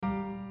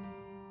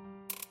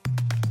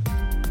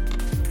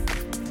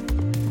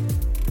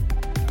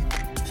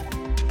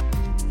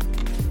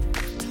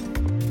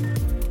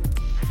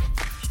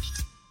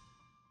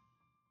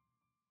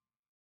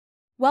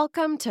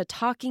Welcome to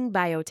Talking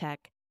Biotech,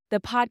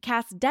 the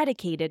podcast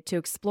dedicated to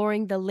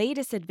exploring the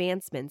latest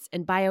advancements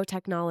in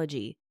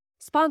biotechnology,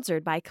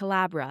 sponsored by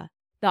Collabra,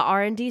 the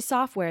R&D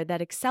software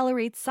that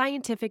accelerates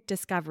scientific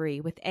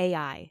discovery with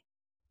AI.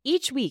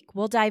 Each week,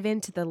 we'll dive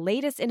into the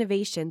latest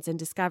innovations and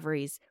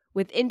discoveries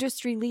with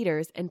industry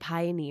leaders and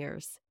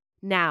pioneers.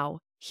 Now,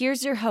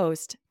 here's your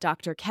host,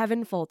 Dr.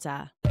 Kevin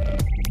Folta.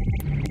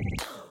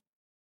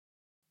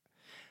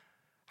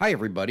 Hi,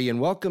 everybody,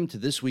 and welcome to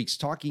this week's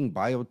Talking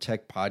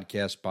Biotech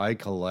podcast by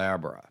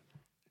Collabra.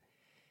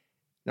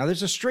 Now,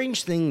 there's a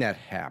strange thing that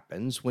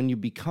happens when you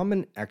become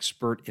an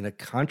expert in a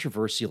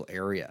controversial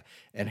area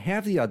and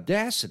have the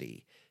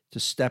audacity to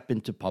step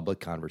into public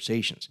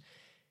conversations.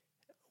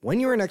 When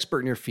you're an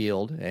expert in your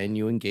field and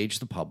you engage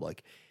the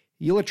public,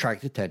 you'll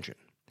attract attention.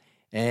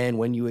 And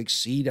when you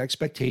exceed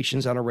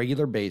expectations on a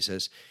regular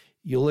basis,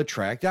 you'll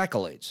attract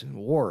accolades,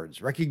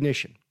 awards,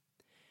 recognition.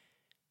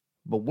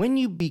 But when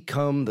you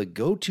become the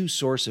go-to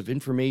source of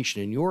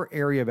information in your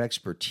area of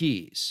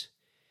expertise,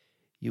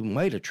 you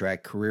might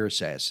attract career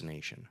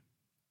assassination.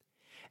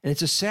 And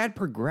it's a sad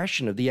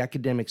progression of the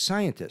academic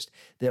scientist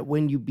that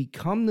when you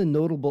become the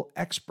notable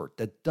expert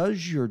that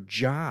does your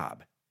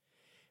job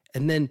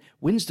and then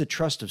wins the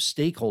trust of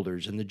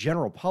stakeholders and the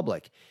general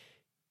public,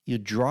 you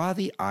draw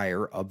the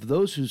ire of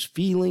those whose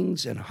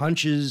feelings and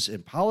hunches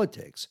and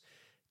politics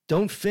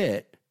don't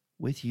fit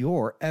with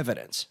your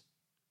evidence.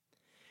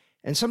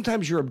 And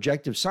sometimes your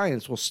objective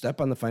science will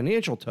step on the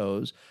financial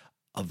toes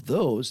of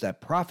those that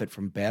profit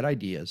from bad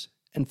ideas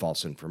and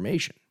false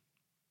information.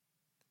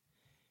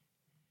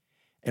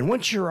 And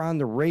once you're on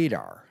the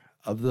radar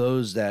of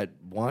those that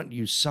want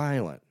you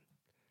silent,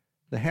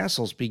 the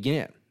hassles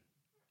begin.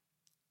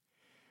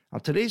 Now,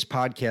 today's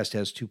podcast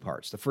has two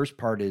parts. The first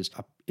part is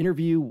an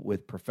interview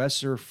with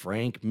Professor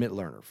Frank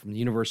Mitloehner from the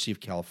University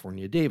of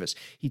California, Davis.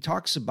 He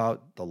talks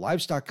about the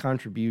livestock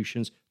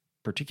contributions,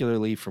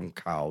 particularly from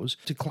cows,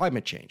 to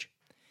climate change,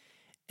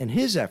 and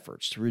his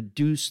efforts to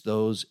reduce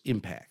those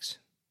impacts.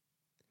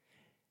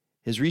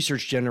 His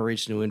research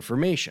generates new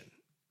information,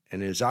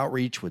 and his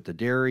outreach with the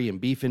dairy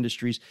and beef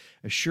industries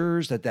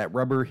assures that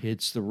rubber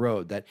hits the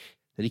road, that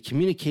he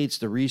communicates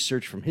the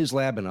research from his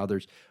lab and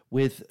others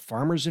with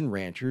farmers and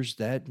ranchers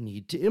that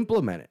need to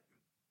implement it.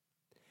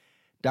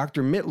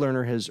 Dr.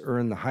 Mitloehner has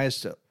earned the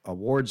highest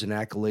awards and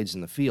accolades in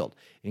the field,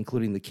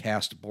 including the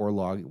Cast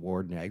Borlaug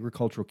Award in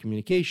Agricultural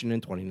Communication in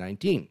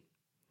 2019.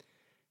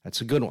 That's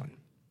a good one.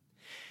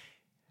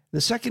 The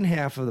second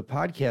half of the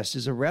podcast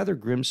is a rather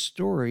grim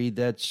story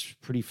that's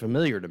pretty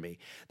familiar to me,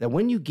 that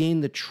when you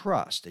gain the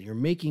trust and you're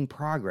making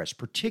progress,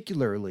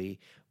 particularly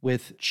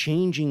with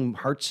changing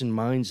hearts and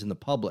minds in the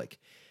public,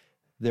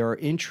 there are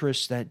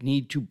interests that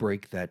need to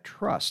break that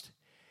trust.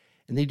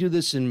 And they do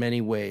this in many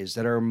ways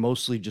that are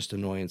mostly just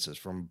annoyances,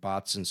 from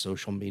bots and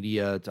social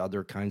media to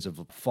other kinds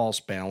of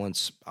false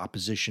balance,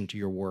 opposition to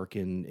your work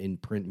in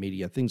print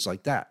media, things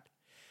like that.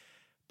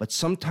 But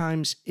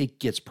sometimes it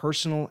gets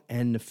personal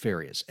and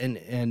nefarious. And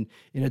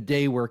in a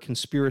day where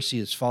conspiracy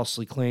is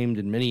falsely claimed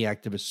in many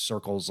activist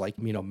circles, like,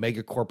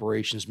 mega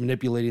corporations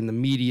manipulating the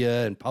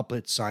media and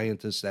puppet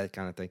scientists, that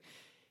kind of thing,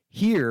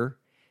 here,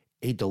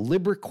 a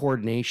deliberate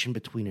coordination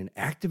between an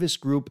activist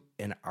group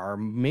and our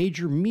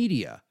major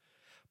media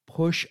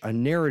push a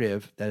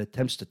narrative that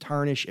attempts to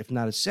tarnish, if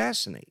not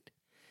assassinate,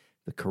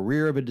 the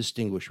career of a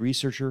distinguished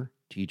researcher,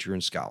 teacher,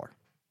 and scholar.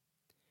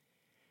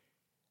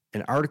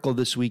 An article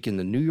this week in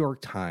the New York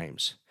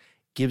Times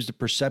gives the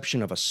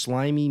perception of a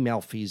slimy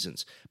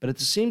malfeasance, but at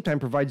the same time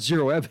provides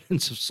zero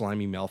evidence of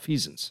slimy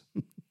malfeasance.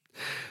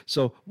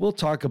 So we'll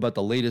talk about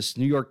the latest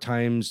New York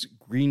Times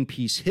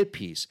Greenpeace hit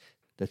piece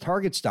that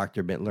targets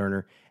Dr.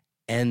 Mitloehner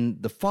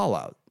and the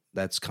fallout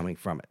that's coming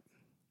from it.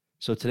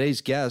 So today's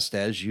guest,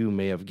 as you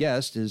may have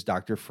guessed, is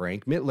Dr.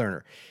 Frank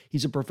Mitloehner.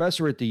 He's a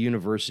professor at the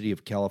University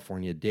of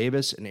California,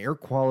 Davis, an air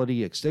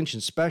quality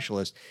extension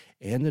specialist,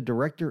 and the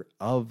director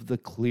of the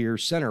CLEAR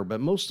Center.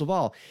 But most of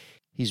all,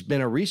 he's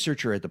been a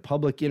researcher at the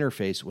public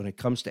interface when it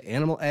comes to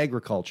animal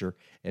agriculture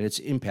and its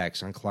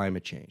impacts on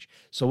climate change.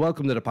 So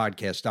welcome to the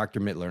podcast, Dr.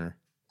 Mitloehner.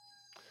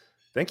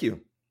 Thank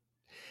you.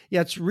 Yeah,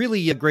 it's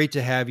really great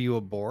to have you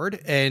aboard.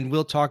 And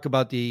we'll talk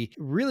about the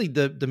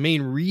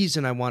main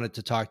reason I wanted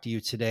to talk to you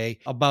today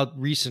about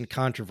recent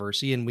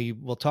controversy. And we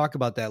will talk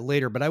about that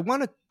later. But I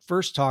want to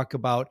first talk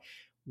about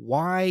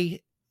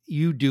why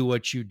you do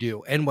what you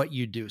do and what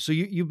you do. So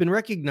you've been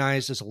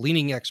recognized as a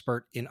leading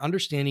expert in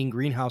understanding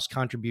greenhouse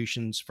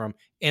contributions from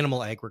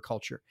animal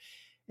agriculture.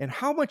 And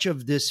how much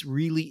of this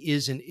really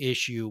is an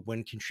issue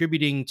when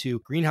contributing to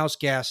greenhouse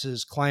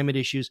gases, climate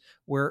issues,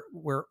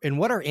 and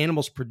what are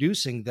animals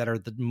producing that are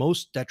the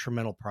most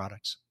detrimental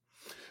products?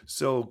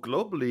 So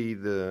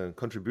globally, the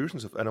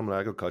contributions of animal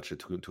agriculture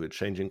to a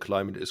changing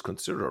climate is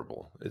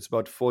considerable. It's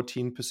about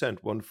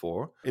 14%,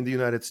 1/4. In the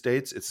United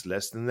States, it's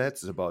less than that.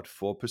 It's about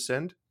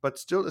 4%, but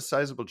still a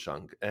sizable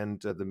chunk.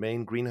 And the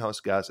main greenhouse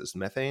gas is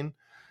methane.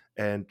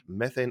 And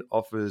methane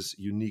offers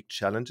unique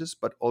challenges,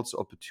 but also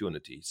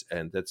opportunities.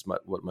 And that's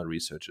what my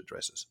research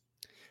addresses.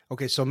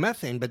 Okay, so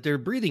methane, but they're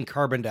breathing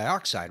carbon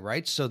dioxide,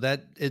 right? So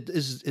that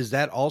is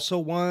that also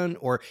one,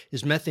 or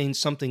is methane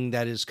something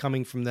that is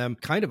coming from them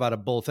kind of out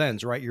of both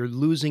ends, right? You're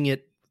losing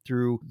it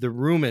through the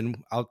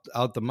rumen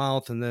out the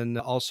mouth, and then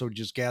also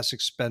just gas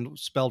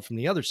expelled from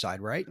the other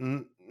side, right?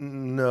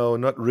 No,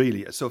 not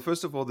really. So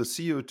first of all, the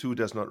CO2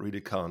 does not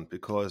really count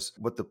because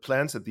what the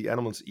plants that the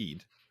animals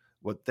eat,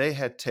 what they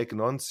had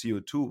taken on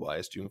CO2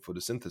 wise during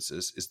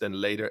photosynthesis is then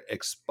later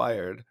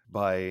expired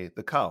by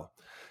the cow.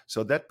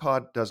 So that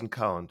part doesn't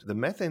count. The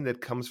methane that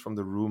comes from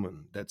the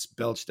rumen that's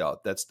belched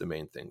out, that's the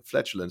main thing.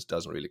 Flatulence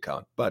doesn't really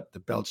count, but the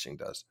belching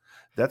does.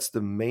 That's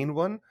the main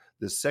one.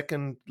 The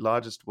second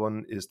largest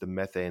one is the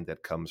methane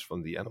that comes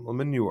from the animal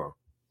manure.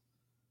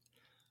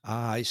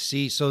 Ah, I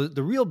see. So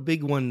the real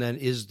big one then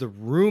is the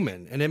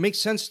rumen, and it makes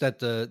sense that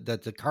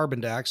the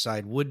carbon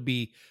dioxide would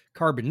be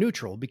carbon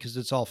neutral because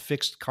it's all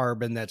fixed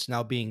carbon that's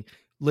now being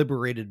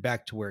liberated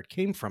back to where it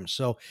came from.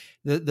 So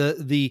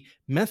the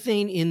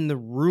methane in the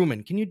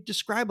rumen, can you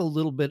describe a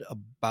little bit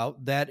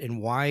about that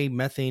and why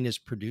methane is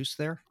produced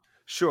there?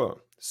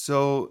 Sure.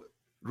 So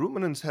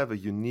ruminants have a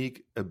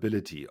unique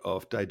ability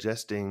of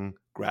digesting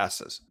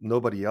grasses.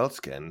 Nobody else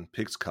can,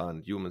 pigs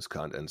can't, humans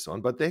can't, and so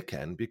on, but they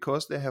can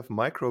because they have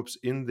microbes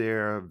in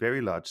their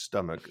very large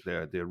stomach,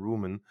 their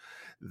rumen,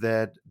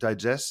 that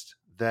digest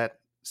that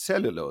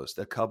cellulose,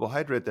 that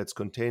carbohydrate that's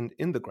contained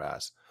in the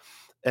grass.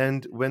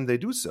 And when they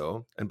do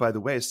so, and by the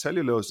way,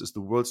 cellulose is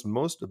the world's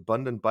most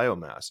abundant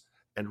biomass,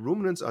 and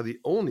ruminants are the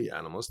only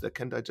animals that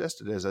can digest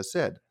it, as I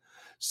said.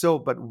 So,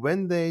 but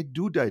when they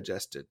do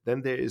digest it,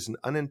 then there is an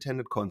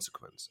unintended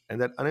consequence.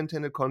 And that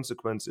unintended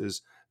consequence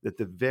is that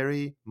the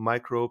very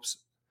microbes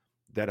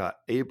that are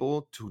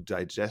able to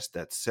digest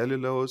that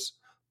cellulose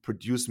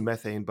produce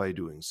methane by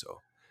doing so.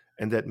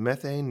 And that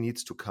methane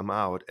needs to come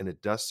out, and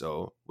it does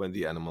so when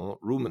the animal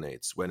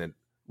ruminates, when it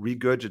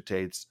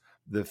regurgitates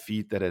the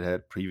feed that it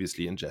had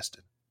previously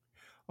ingested.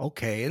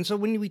 Okay, and so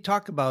when we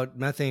talk about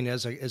methane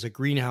as a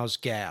greenhouse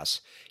gas,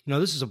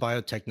 this is a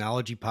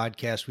biotechnology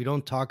podcast. We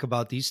don't talk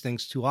about these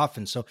things too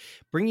often. So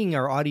bringing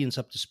our audience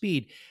up to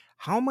speed,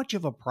 how much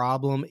of a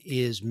problem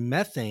is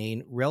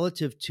methane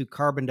relative to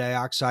carbon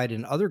dioxide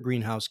and other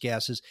greenhouse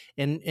gases,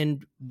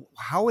 and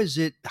how does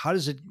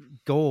it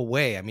go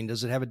away? I mean,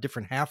 does it have a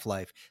different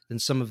half-life than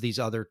some of these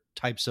other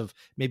types of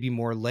maybe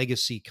more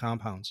legacy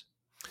compounds?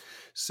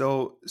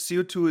 So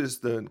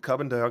CO2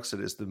 carbon dioxide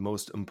is the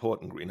most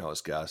important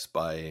greenhouse gas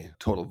by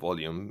total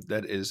volume.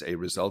 That is a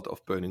result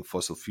of burning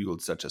fossil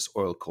fuels such as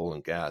oil, coal,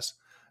 and gas.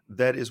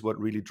 That is what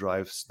really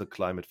drives the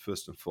climate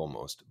first and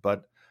foremost.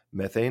 But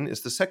methane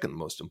is the second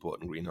most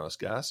important greenhouse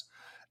gas,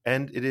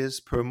 and it is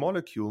per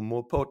molecule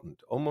more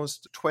potent,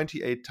 almost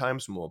 28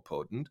 times more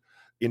potent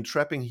in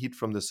trapping heat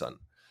from the sun.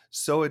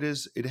 So it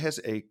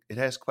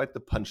has quite the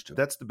punch to it.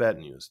 That's the bad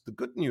news. The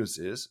good news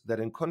is that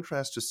in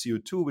contrast to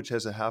CO2, which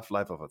has a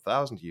half-life of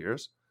 1,000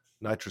 years,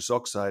 nitrous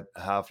oxide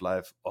a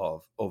half-life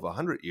of over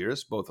 100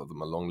 years, both of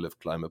them are long-lived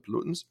climate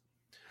pollutants,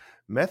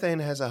 methane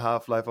has a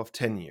half-life of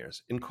 10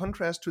 years. In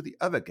contrast to the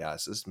other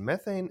gases,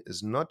 methane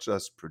is not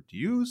just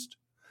produced,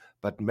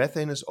 but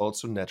methane is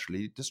also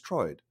naturally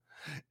destroyed.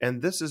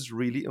 And this is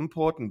really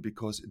important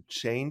because it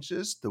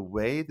changes the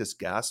way this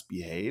gas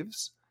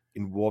behaves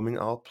in warming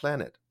our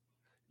planet.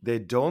 They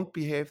don't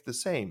behave the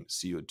same,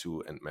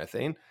 CO2 and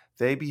methane.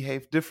 They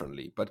behave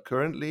differently, but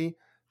currently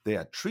they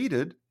are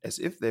treated as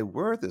if they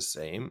were the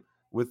same,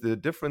 with the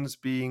difference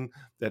being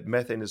that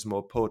methane is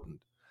more potent.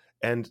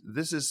 And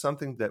this is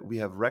something that we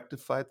have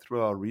rectified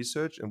through our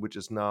research and which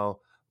is now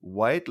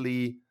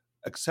widely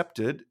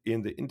accepted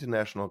in the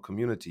international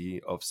community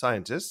of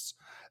scientists,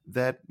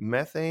 that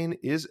methane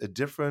is a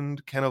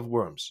different can of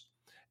worms.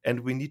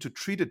 And we need to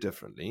treat it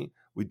differently.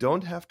 We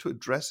don't have to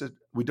address it,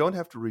 we don't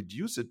have to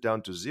reduce it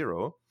down to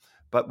zero,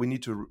 but we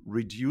need to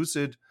reduce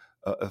it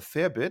a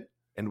fair bit.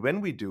 And when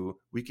we do,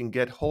 we can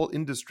get whole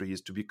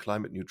industries to be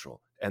climate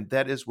neutral. And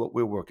that is what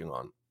we're working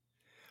on.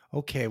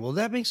 Okay, well,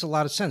 that makes a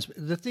lot of sense.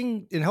 The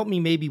thing, and help me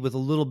maybe with a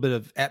little bit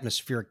of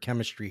atmospheric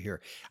chemistry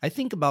here. I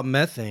think about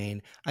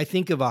methane, I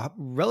think of a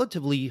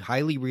relatively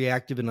highly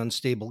reactive and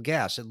unstable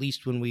gas, at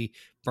least when we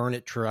burn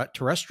it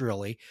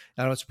terrestrially.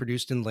 I know it's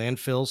produced in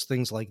landfills,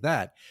 things like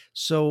that.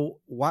 So,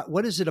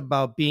 what is it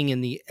about being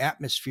in the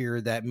atmosphere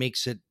that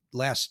makes it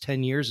last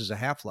 10 years as a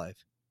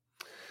half-life?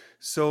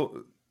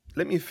 So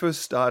let me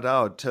first start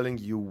out telling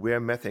you where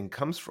methane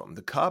comes from.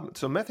 The carbon,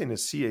 so methane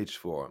is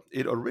CH4.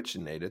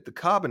 The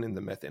carbon in the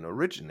methane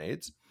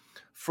originates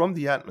from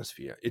the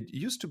atmosphere. It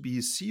used to be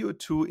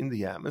CO2 in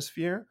the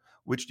atmosphere,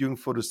 which during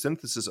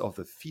photosynthesis of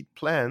the feed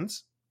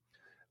plants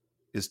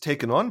is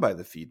taken on by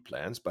the feed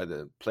plants, by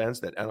the plants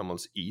that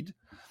animals eat,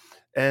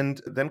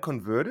 and then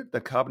converted.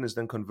 That carbon is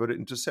then converted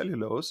into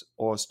cellulose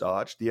or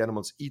starch. The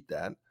animals eat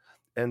that.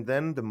 And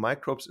then the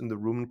microbes in the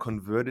rumen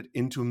convert it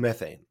into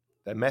methane.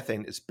 That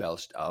methane is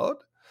belched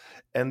out,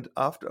 and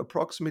after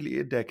approximately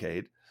a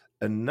decade,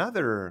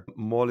 another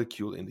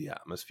molecule in the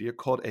atmosphere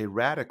called a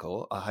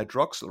radical, a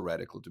hydroxyl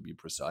radical to be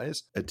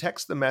precise,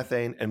 attacks the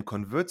methane and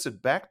converts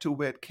it back to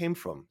where it came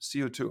from,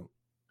 CO2.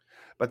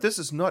 But this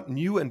is not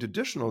new and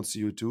additional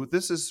CO2.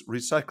 This is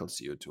recycled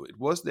CO2. It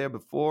was there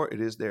before.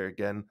 It is there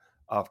again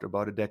after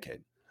about a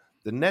decade.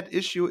 The net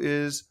issue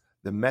is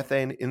the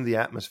methane in the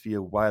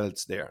atmosphere while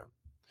it's there.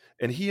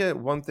 And here,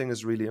 one thing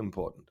is really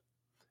important.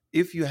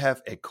 If you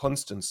have a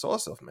constant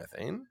source of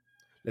methane,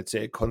 let's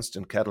say a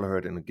constant cattle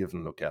herd in a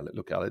given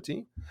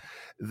locality,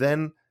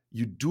 then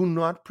you do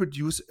not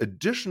produce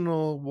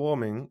additional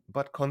warming,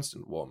 but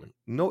constant warming.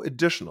 No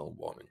additional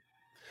warming.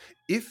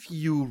 If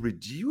you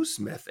reduce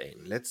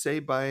methane, let's say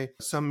by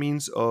some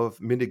means of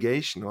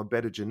mitigation or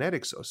better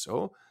genetics or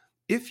so,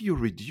 if you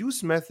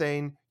reduce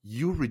methane,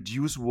 you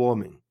reduce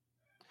warming.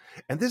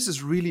 And this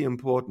is really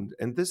important.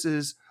 And this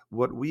is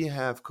what we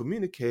have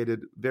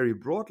communicated very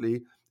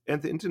broadly.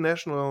 And the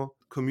international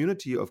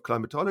community of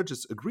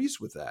climatologists agrees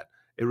with that.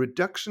 A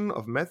reduction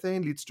of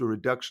methane leads to a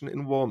reduction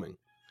in warming.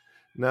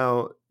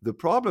 Now, the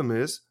problem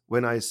is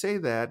when I say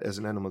that as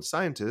an animal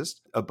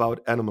scientist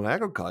about animal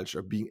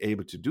agriculture being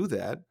able to do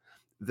that,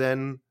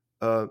 then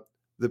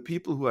the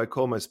people who I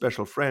call my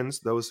special friends,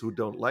 those who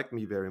don't like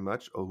me very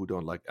much or who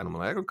don't like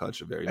animal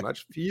agriculture very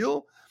much,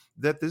 feel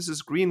that this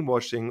is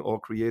greenwashing or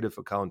creative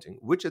accounting,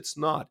 which it's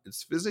not.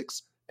 It's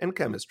physics and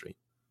chemistry.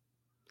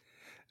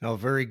 Oh,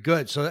 very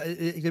good. So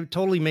it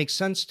totally makes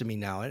sense to me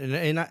now.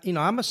 And I,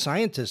 I'm a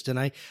scientist and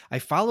I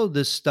follow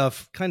this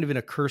stuff kind of in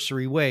a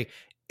cursory way.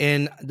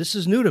 And this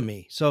is new to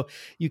me. So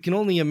you can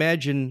only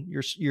imagine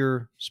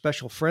your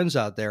special friends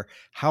out there,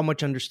 how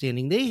much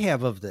understanding they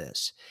have of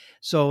this.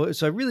 So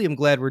I really am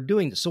glad we're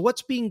doing this. So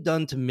what's being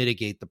done to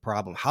mitigate the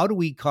problem? How do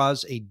we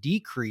cause a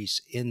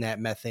decrease in that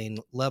methane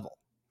level?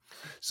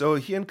 So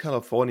here in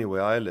California,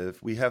 where I live,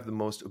 we have the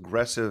most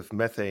aggressive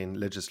methane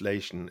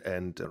legislation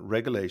and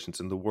regulations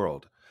in the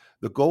world.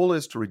 The goal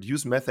is to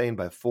reduce methane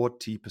by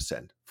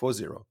 40%,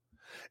 40.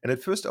 And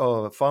at first,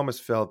 our farmers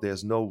felt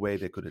there's no way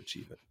they could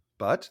achieve it.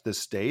 But the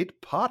state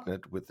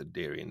partnered with the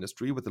dairy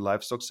industry, with the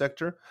livestock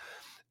sector,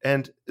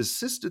 and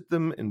assisted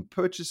them in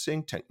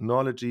purchasing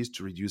technologies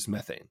to reduce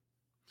methane.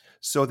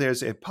 So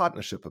there's a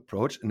partnership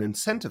approach, an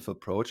incentive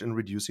approach in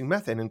reducing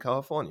methane in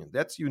California.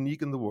 That's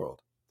unique in the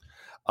world.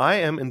 I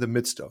am in the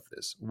midst of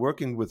this,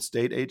 working with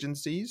state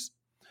agencies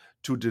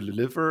to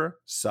deliver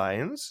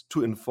science,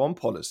 to inform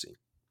policy.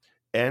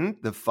 And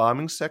the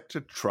farming sector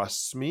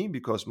trusts me,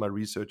 because my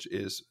research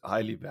is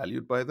highly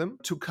valued by them,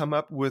 to come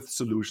up with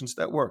solutions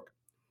that work.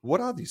 What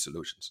are these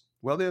solutions?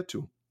 Well, there are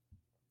two.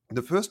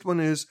 The first one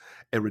is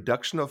a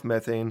reduction of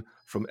methane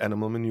from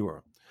animal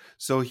manure.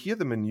 So here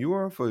the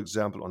manure, for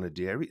example, on a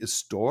dairy is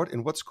stored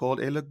in what's called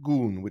a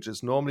lagoon, which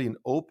is normally an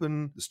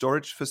open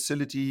storage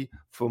facility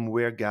from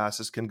where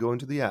gases can go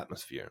into the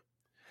atmosphere.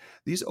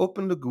 These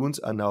open lagoons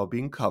are now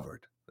being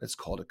covered. It's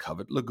called a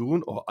covered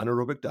lagoon or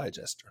anaerobic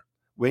digester.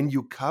 When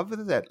you cover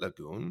that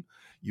lagoon,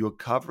 you're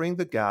covering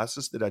the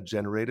gases that are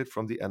generated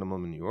from the animal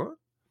manure.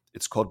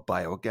 It's called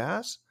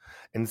biogas.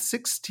 And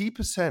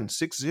 60%,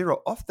 60,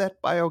 of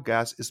that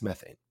biogas is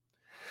methane.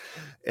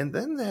 And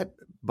then that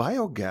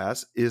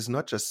biogas is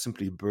not just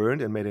simply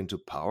burned and made into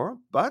power,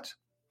 but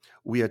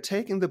we are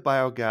taking the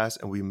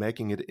biogas and we're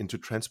making it into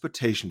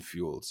transportation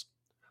fuels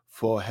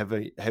for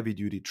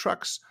heavy-duty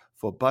trucks,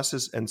 for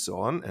buses, and so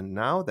on. And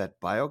now that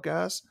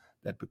biogas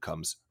that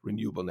becomes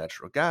renewable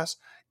natural gas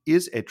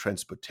is a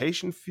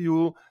transportation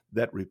fuel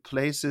that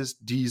replaces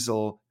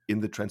diesel in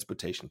the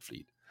transportation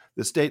fleet.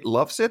 The state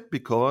loves it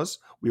because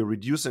we are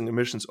reducing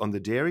emissions on the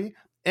dairy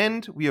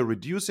and we are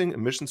reducing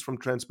emissions from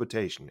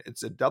transportation.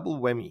 It's a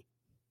double whammy.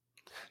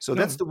 So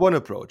that's the one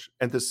approach.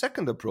 And the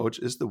second approach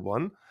is the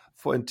one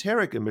for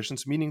enteric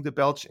emissions, meaning the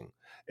belching.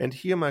 And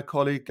here my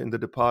colleague in the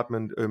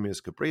department,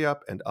 Ermias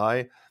Cabriab, and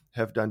I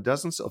have done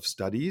dozens of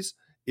studies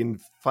in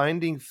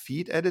finding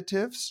feed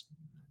additives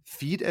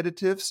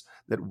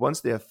that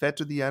once they are fed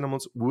to the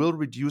animals will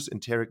reduce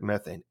enteric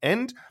methane.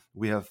 And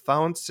we have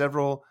found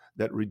several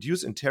that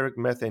reduce enteric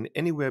methane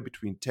anywhere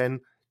between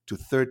 10 to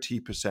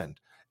 30%.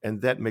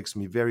 And that makes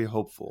me very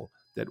hopeful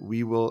that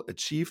we will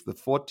achieve the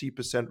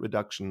 40%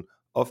 reduction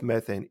of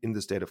methane in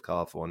the state of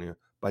California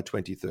by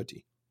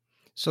 2030.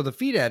 So the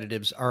feed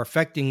additives are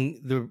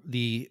affecting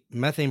the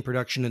methane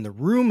production in the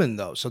rumen,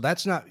 though. So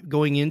that's not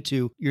going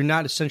into, you're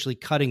not essentially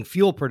cutting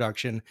fuel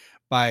production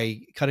by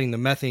cutting the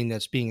methane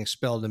that's being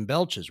expelled in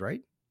belches, right?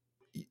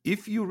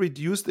 If you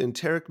reduce the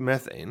enteric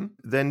methane,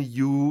 then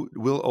you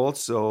will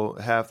also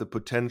have the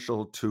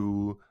potential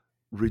to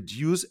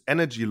reduce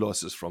energy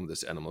losses from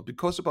this animal,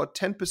 because about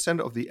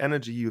 10% of the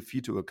energy you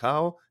feed to a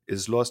cow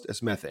is lost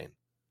as methane.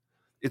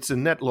 It's a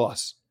net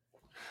loss.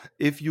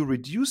 If you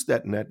reduce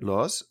that net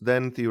loss,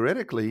 then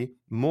theoretically,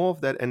 more of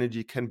that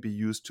energy can be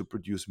used to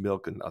produce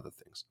milk and other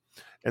things.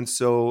 And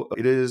so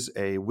it is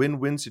a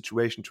win-win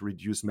situation to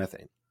reduce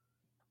methane.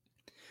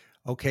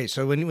 Okay,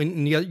 so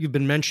when you've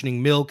been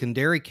mentioning milk and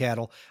dairy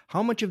cattle,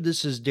 how much of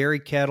this is dairy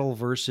cattle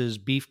versus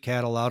beef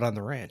cattle out on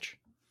the ranch?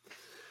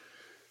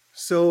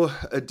 So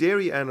a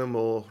dairy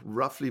animal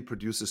roughly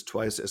produces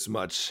twice as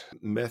much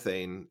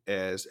methane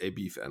as a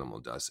beef animal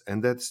does.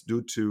 And that's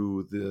due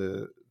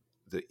to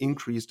the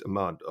increased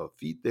amount of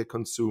feed they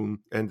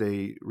consume, and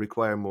they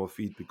require more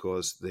feed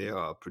because they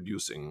are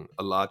producing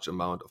a large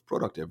amount of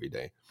product every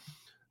day.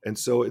 And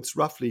so it's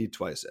roughly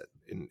twice that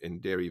in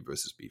dairy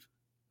versus beef.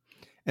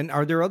 And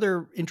are there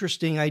other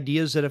interesting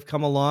ideas that have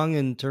come along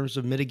in terms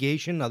of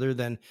mitigation other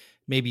than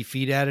maybe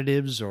feed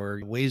additives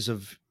or ways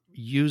of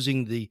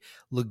using the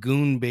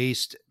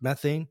lagoon-based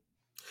methane?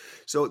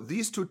 So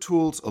these two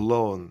tools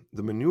alone,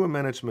 the manure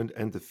management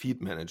and the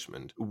feed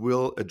management,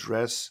 will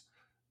address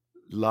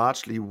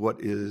largely what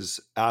is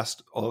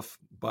asked of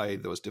by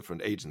those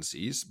different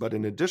agencies. But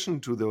in addition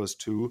to those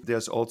two,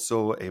 there's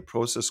also a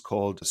process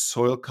called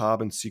soil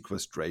carbon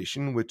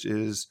sequestration, which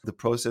is the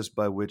process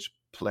by which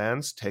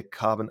plants take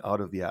carbon out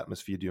of the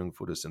atmosphere during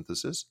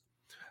photosynthesis.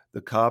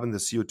 The carbon, the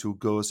CO2,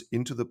 goes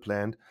into the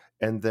plant,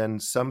 and then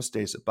some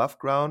stays above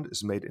ground,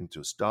 is made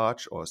into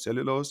starch or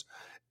cellulose,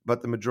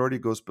 but the majority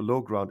goes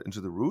below ground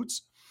into the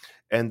roots.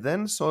 And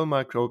then soil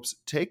microbes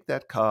take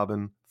that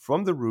carbon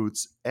from the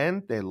roots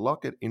and they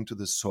lock it into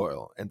the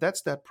soil. And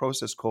that's that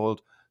process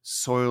called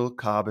soil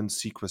carbon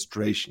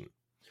sequestration.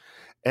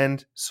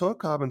 And soil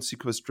carbon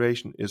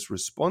sequestration is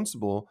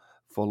responsible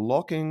for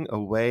locking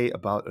away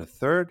about a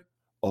third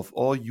of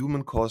all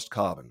human-caused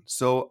carbon.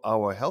 So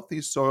our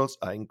healthy soils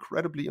are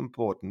incredibly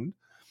important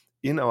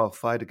in our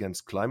fight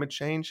against climate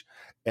change.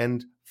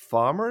 And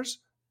farmers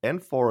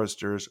and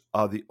foresters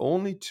are the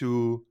only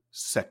two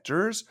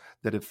sectors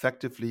that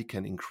effectively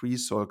can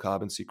increase soil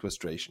carbon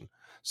sequestration.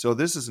 So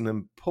this is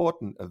a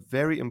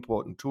very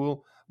important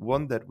tool,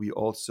 one that we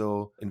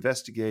also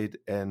investigate,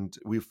 and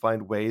we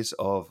find ways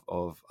of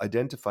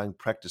identifying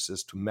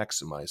practices to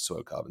maximize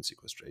soil carbon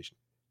sequestration.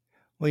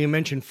 Well, you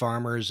mentioned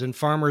farmers, and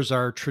farmers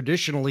are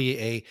traditionally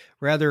a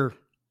rather,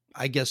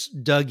 I guess,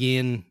 dug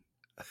in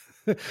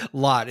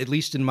lot, at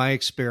least in my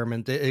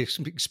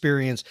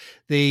experience.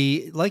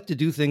 They like to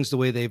do things the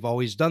way they've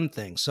always done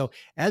things. So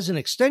as an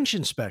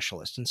extension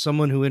specialist and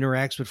someone who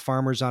interacts with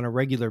farmers on a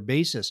regular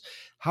basis,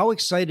 how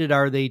excited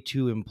are they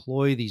to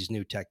employ these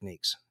new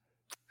techniques?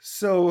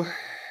 So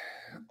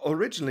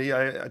originally,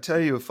 I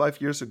tell you,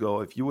 5 years ago,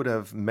 if you would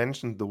have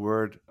mentioned the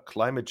word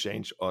climate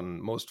change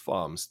on most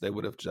farms, they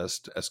would have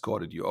just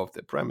escorted you off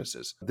their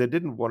premises. They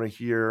didn't want to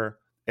hear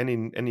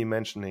any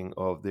mentioning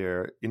of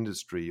their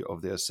industry,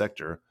 of their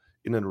sector,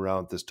 in and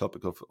around this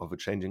topic of a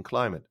changing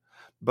climate.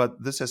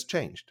 But this has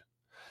changed.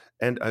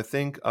 And I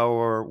think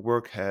our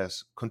work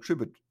has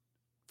contributed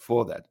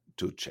for that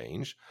to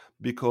change,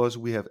 because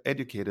we have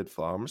educated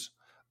farms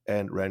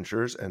and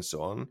ranchers and so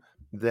on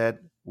that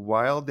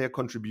while their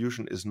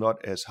contribution is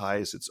not as high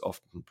as it's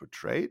often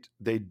portrayed,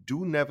 they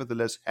do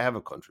nevertheless have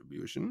a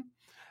contribution.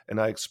 And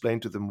I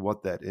explain to them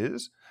what that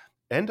is.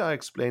 And I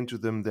explain to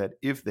them that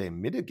if they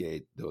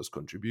mitigate those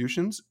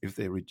contributions, if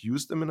they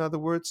reduce them, in other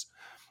words,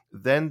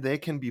 then they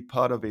can be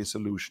part of a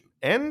solution.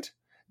 And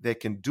they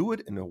can do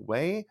it in a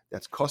way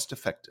that's cost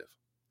effective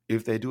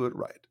if they do it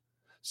right.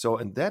 So,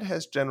 and that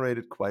has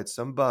generated quite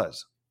some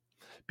buzz,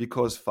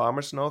 because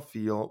farmers now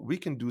feel we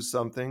can do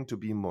something to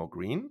be more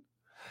green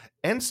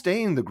and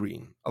stay in the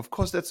green. Of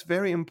course, that's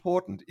very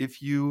important.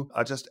 If you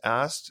are just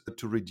asked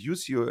to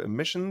reduce your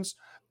emissions,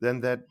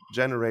 then that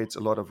generates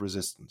a lot of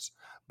resistance.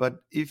 But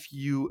if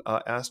you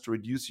are asked to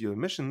reduce your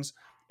emissions,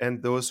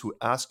 and those who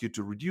ask you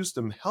to reduce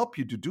them help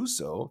you to do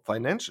so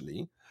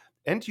financially,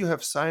 and you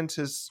have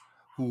scientists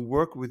who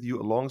work with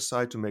you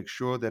alongside to make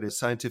sure that it's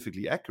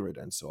scientifically accurate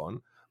and so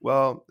on,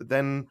 well,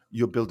 then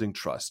you're building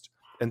trust.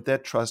 And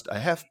that trust I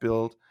have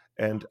built,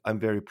 and I'm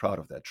very proud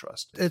of that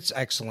trust. It's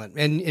excellent.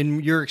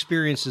 And your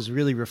experiences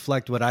really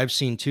reflect what I've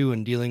seen too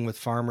in dealing with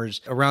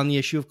farmers around the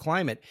issue of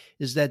climate,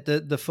 is that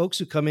the folks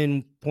who come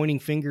in pointing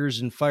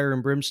fingers and fire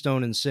and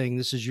brimstone and saying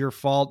this is your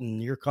fault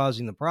and you're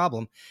causing the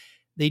problem,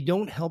 they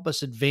don't help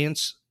us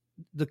advance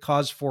the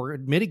cause for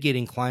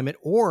mitigating climate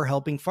or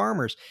helping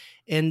farmers.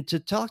 And to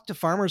talk to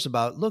farmers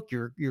about, look,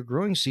 your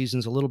growing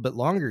season's a little bit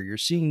longer. You're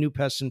seeing new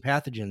pests and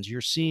pathogens. You're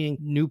seeing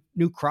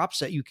new crops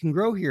that you can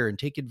grow here and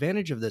take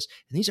advantage of this.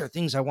 And these are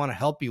things I want to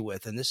help you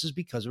with. And this is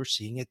because we're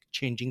seeing a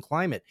changing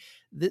climate.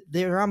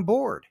 They're on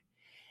board.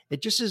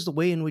 It just is the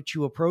way in which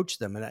you approach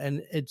them.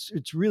 And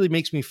it's really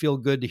makes me feel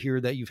good to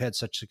hear that you've had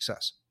such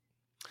success.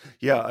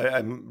 Yeah,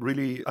 I'm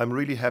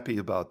really happy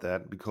about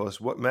that,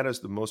 because what matters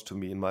the most to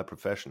me in my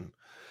profession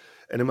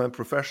and in my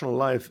professional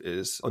life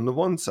is, on the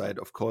one side,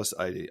 of course,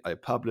 I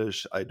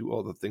publish, I do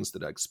all the things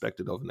that are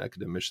expected of an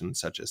academician,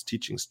 such as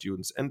teaching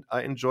students, and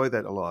I enjoy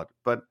that a lot.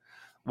 But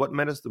what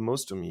matters the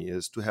most to me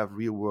is to have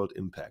real world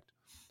impact,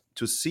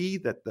 to see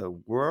that the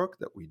work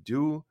that we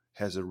do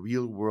has a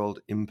real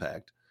world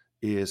impact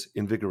is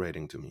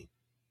invigorating to me.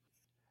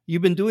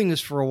 You've been doing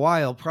this for a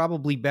while,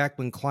 probably back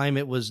when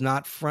climate was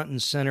not front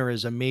and center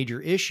as a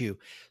major issue.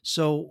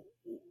 So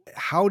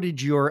how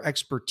did your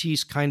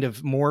expertise kind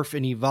of morph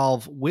and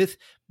evolve with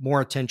more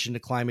attention to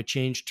climate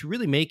change to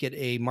really make it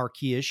a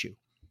marquee issue?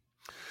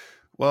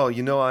 Well,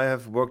 I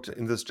have worked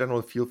in this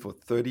general field for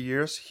 30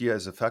 years, here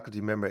as a faculty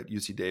member at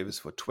UC Davis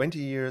for 20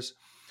 years,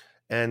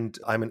 and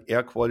I'm an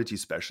air quality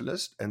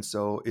specialist. And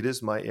so it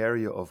is my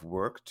area of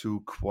work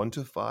to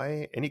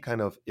quantify any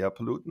kind of air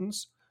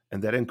pollutants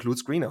and that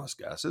includes greenhouse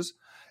gases,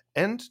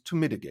 and to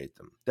mitigate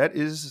them. That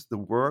is the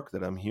work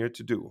that I'm here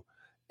to do.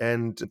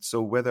 And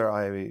so whether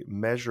I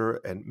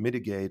measure and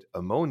mitigate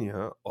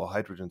ammonia or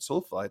hydrogen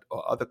sulfide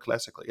or other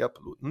classical air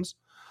pollutants,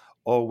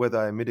 or whether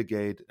I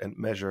mitigate and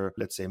measure,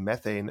 let's say,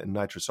 methane and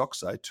nitrous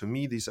oxide, to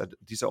me, these are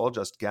all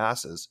just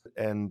gases.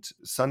 And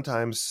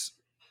sometimes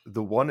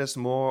the one is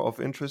more of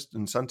interest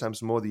and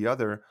sometimes more the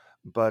other,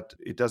 but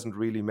it doesn't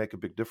really make a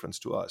big difference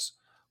to us.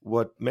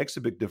 What makes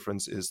a big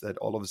difference is that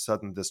all of a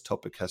sudden this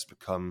topic has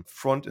become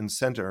front and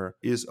center,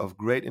 is of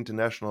great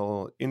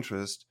international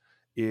interest,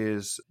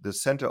 is the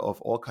center of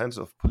all kinds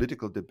of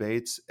political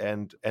debates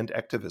and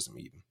activism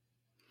even.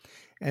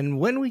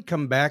 And when we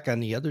come back on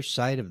the other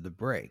side of the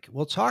break,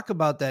 we'll talk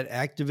about that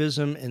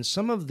activism and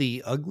some of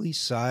the ugly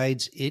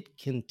sides it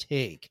can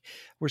take.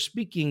 We're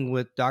speaking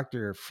with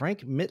Dr.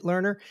 Frank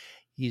Mitloehner.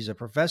 He's a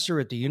professor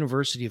at the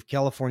University of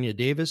California,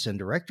 Davis, and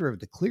director of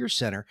the Clear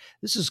Center.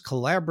 This is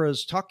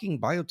Colabra's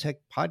Talking Biotech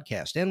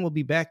podcast, and we'll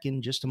be back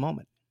in just a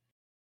moment.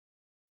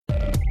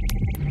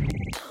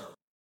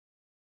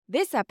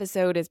 This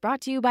episode is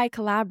brought to you by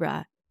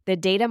Colabra, the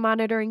data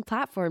monitoring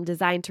platform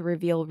designed to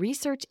reveal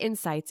research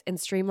insights and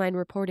streamline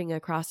reporting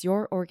across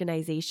your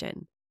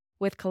organization.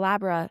 With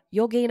Colabra,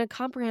 you'll gain a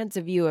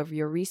comprehensive view of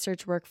your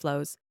research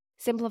workflows,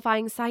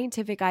 simplifying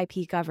scientific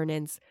IP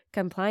governance,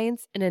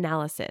 compliance, and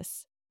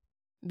analysis.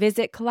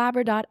 Visit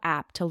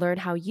Colabra.app to learn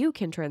how you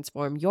can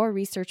transform your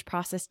research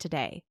process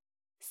today.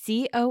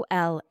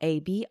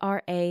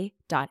 COLABRA.app.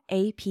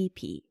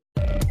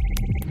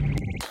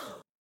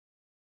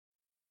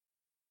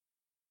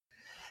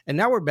 And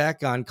now we're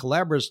back on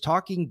Colabra's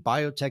Talking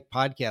Biotech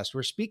podcast.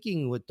 We're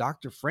speaking with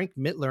Dr. Frank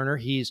Mitloehner.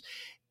 He's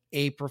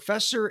a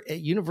professor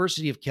at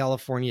University of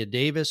California,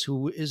 Davis,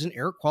 who is an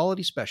air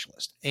quality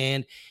specialist.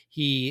 And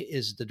he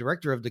is the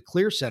director of the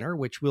Clear Center,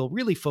 which we'll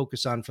really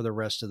focus on for the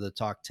rest of the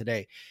talk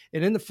today.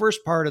 And in the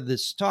first part of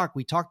this talk,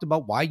 we talked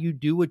about why you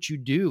do what you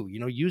do,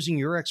 using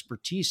your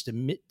expertise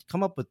to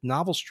come up with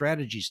novel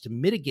strategies to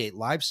mitigate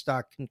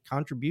livestock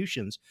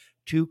contributions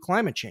to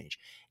climate change.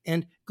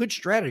 And good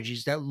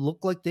strategies that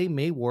look like they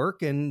may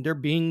work and they're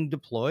being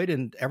deployed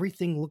and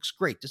everything looks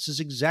great. This is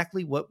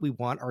exactly what we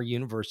want our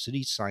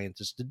university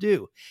scientists to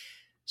do.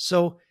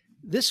 So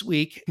this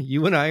week,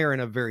 you and I are in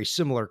a very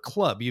similar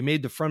club. You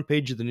made the front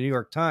page of the New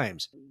York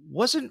Times.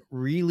 Wasn't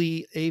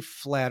really a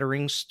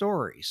flattering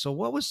story. So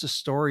what was the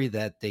story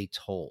that they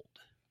told?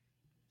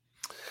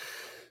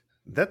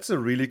 That's a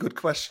really good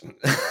question.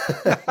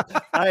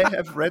 I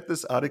have read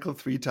this article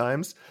 3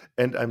 times,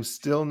 and I'm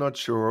still not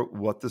sure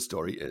what the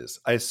story is.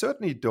 I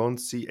certainly don't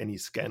see any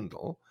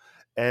scandal.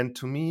 And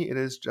to me, it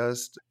is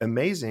just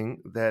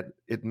amazing that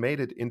it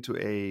made it into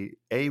a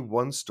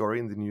A1 story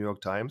in the New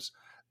York Times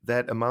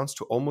that amounts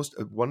to almost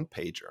a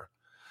one-pager.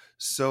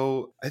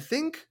 So I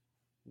think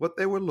what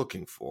they were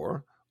looking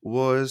for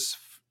was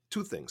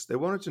 2 things. They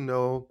wanted to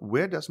know,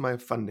 where does my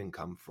funding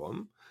come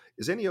from?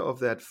 Is any of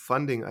that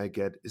funding I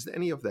get, is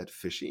any of that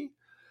fishy?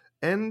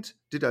 And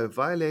did I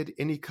violate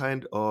any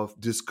kind of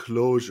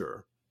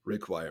disclosure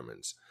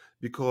requirements?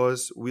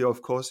 Because we,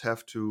 of course,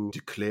 have to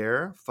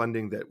declare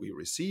funding that we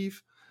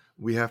receive.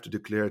 We have to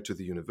declare it to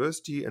the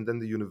university, and then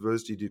the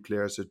university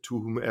declares it to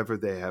whomever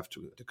they have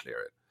to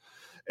declare it.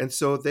 And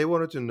so they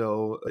wanted to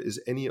know, is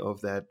any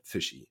of that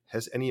fishy?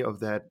 Has any of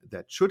that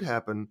should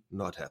happen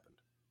not happened?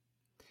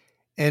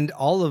 And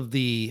all of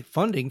the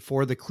funding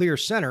for the Clear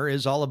Center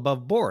is all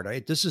above board,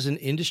 right? This is an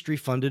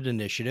industry-funded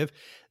initiative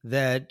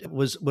that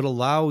would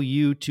allow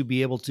you to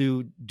be able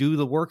to do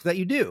the work that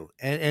you do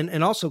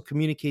and also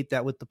communicate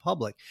that with the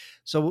public.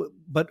 So,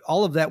 but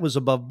all of that was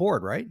above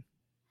board, right?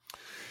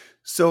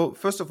 So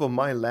first of all,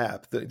 my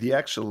lab, the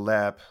actual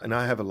lab, and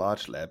I have a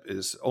large lab,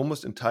 is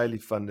almost entirely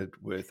funded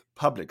with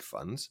public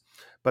funds.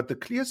 But the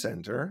Clear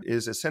Center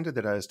is a center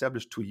that I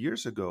established 2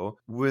 years ago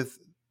with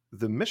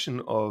the mission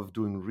of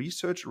doing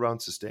research around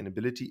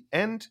sustainability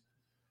and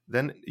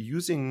then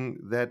using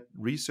that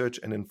research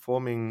and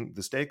informing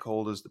the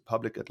stakeholders, the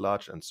public at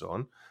large, and so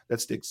on.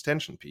 That's the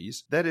extension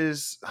piece. That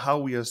is how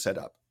we are set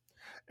up.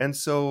 And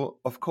so,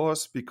 of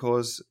course,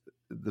 because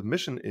the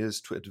mission is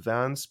to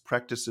advance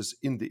practices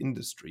in the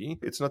industry,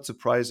 it's not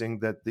surprising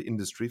that the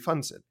industry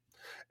funds it.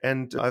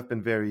 And I've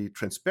been very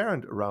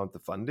transparent around the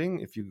funding.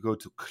 If you go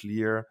to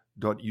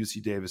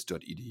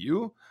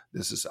clear.ucdavis.edu,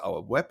 this is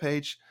our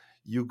webpage.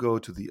 You go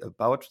to the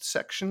About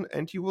section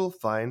and you will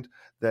find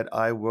that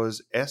I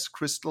was as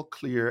crystal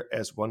clear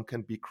as one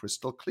can be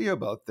crystal clear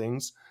about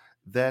things,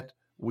 that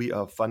we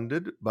are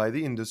funded by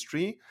the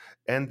industry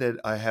and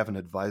that I have an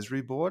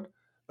advisory board,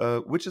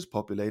 which is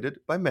populated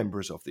by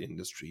members of the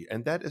industry.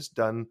 And that is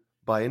done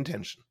by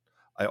intention.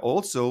 I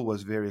also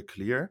was very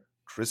clear,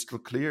 crystal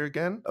clear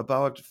again,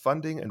 about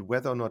funding and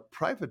whether or not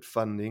private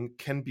funding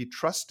can be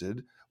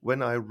trusted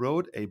when I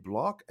wrote a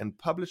blog and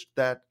published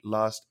that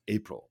last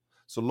April.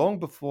 So long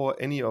before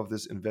any of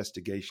this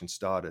investigation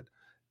started.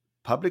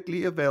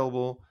 Publicly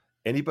available,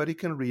 anybody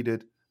can read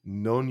it,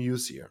 no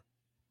news here.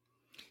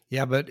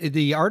 Yeah, but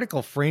the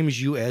article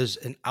frames you as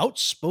an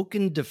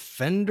outspoken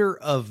defender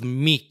of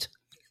meat.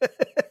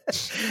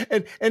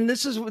 and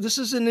this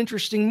is an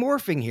interesting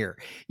morphing here.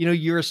 You know,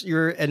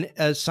 you're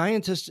a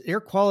scientist,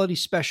 air quality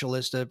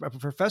specialist, a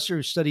professor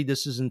who studied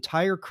this his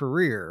entire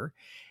career,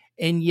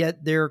 and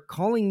yet they're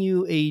calling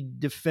you a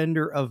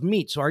defender of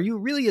meat. So are you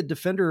really a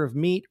defender of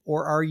meat,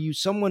 or are you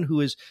someone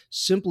who is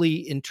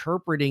simply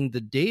interpreting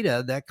the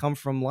data that come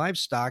from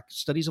livestock,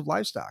 studies of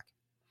livestock?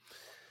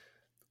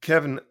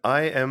 Kevin,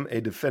 I am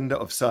a defender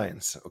of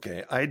science.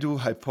 Okay. I do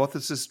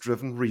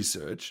hypothesis-driven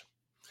research,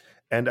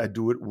 and I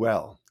do it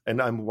well.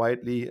 And I'm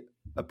widely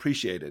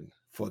appreciated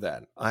for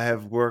that. I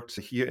have worked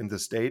here in the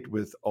state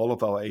with all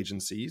of our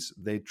agencies.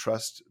 They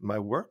trust my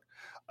work.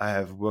 I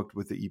have worked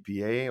with the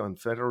EPA on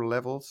federal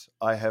levels.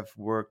 I have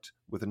worked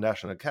with the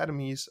national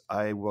academies.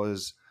 I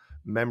was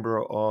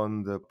member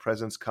on the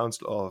President's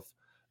Council of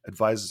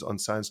Advisors on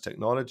Science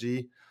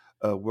Technology,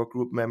 a work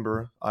group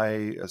member.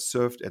 I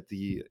served at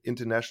the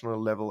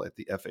international level, at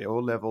the FAO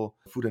level,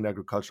 Food and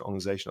Agriculture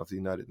Organization of the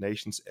United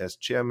Nations, as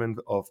chairman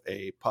of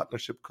a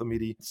partnership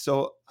committee.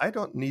 So I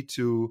don't need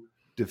to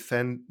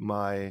defend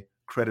my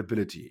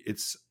credibility.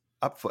 It's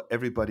up for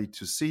everybody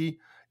to see.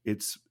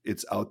 It's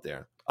out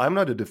there. I'm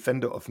not a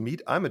defender of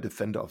meat. I'm a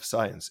defender of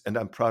science, and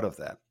I'm proud of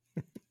that.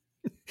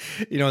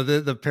 You know,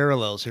 the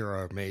parallels here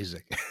are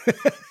amazing.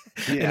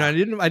 Yeah. And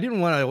I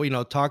didn't want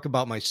to, talk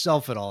about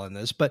myself at all in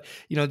this, but,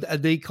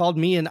 they called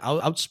me an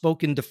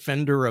outspoken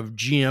defender of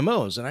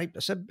GMOs. And I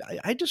said,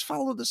 I just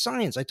follow the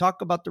science. I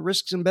talk about the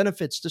risks and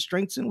benefits, the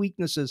strengths and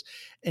weaknesses.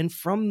 And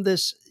from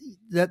this,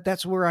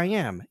 that's where I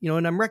am,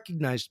 and I'm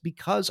recognized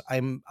because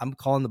I'm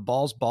calling the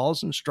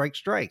balls and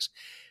strikes.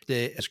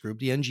 This group,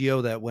 the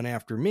NGO that went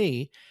after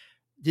me,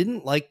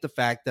 didn't like the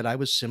fact that I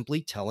was simply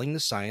telling the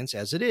science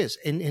as it is.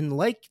 And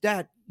like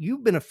that,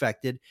 you've been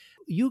affected.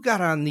 You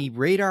got on the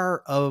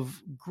radar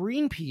of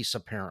Greenpeace,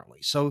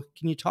 apparently. So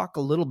can you talk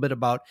a little bit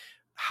about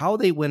how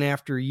they went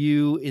after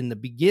you in the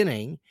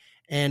beginning,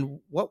 and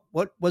what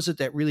was it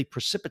that really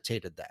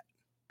precipitated that?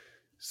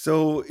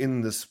 So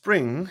in the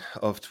spring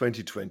of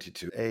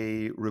 2022,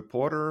 a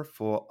reporter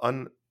for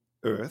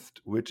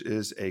Unearthed, which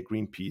is a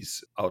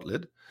Greenpeace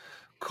outlet,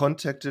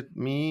 contacted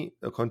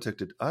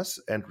us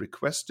and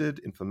requested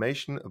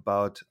information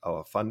about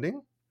our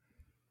funding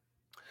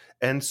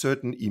and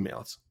certain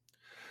emails.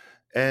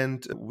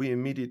 And we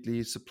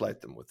immediately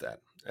supplied them with that.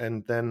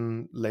 And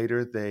then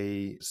later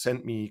they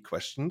sent me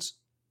questions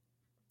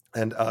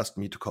and asked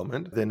me to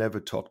comment. They never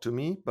talked to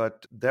me,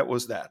 but that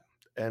was that.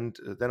 And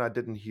then I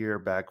didn't hear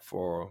back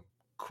for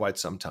quite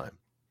some time.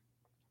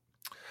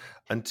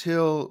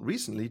 Until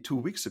recently, 2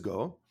 weeks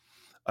ago,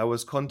 I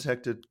was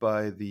contacted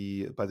by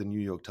the New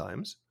York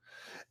Times,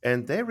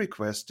 and they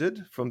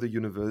requested from the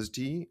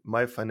university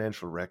my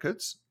financial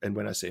records. And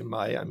when I say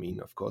my, I mean,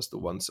 of course, the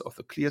ones of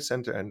the CLEAR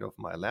Center and of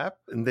my lab.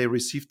 And they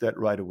received that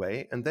right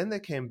away. And then they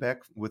came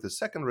back with a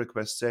second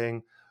request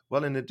saying,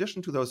 well, in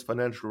addition to those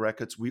financial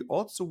records, we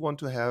also want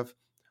to have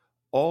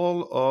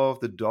all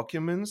of the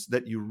documents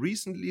that you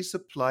recently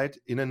supplied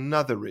in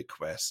another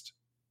request.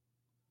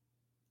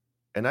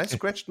 And I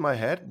scratched my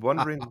head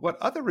wondering, what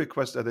other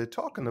requests are they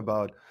talking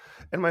about?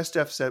 And my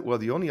staff said, well,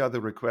 the only other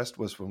request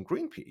was from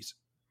Greenpeace.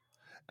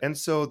 And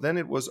so then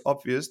it was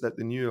obvious that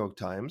the New York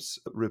Times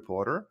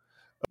reporter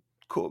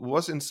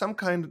was in some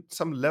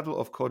level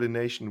of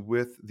coordination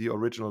with the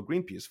original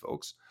Greenpeace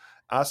folks,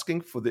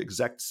 asking for the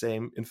exact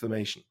same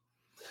information.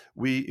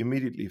 We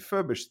immediately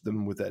furbished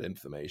them with that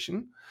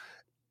information.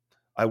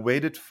 I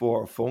waited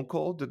for a phone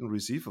call, didn't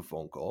receive a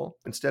phone call.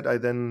 Instead, I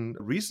then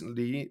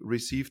recently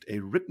received a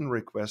written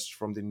request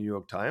from the New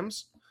York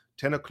Times,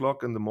 10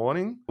 o'clock in the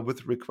morning,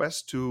 with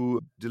request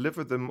to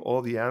deliver them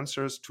all the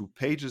answers to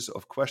pages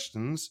of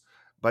questions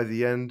by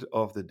the end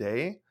of the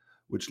day,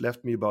 which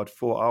left me about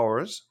 4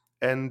 hours.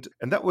 And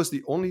that was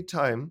the only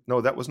time.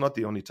 No, that was not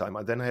the only time.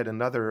 I then had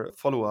another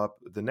follow-up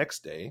the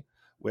next day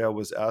where I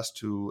was asked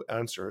to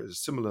answer a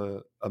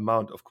similar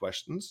amount of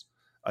questions.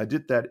 I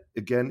did that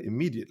again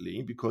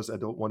immediately because I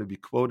don't want to be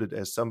quoted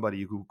as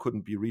somebody who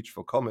couldn't be reached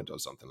for comment or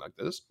something like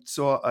this.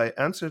 So I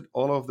answered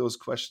all of those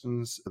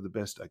questions the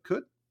best I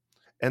could.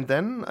 And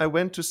then I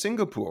went to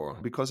Singapore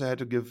because I had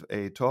to give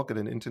a talk at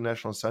an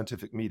international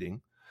scientific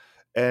meeting.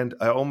 And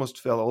I almost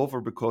fell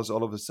over because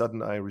all of a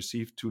sudden I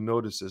received 2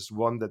 notices.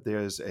 One, that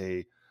there is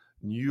a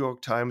New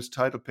York Times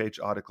title page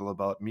article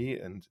about me,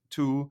 and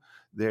 2,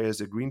 there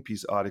is a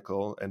Greenpeace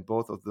article, and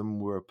both of them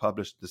were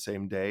published the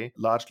same day,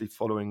 largely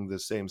following the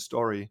same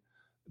story.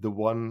 The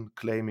one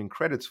claiming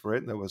credits for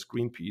it, and that was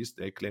Greenpeace.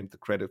 They claimed the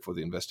credit for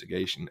the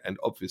investigation, and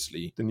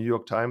obviously the New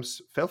York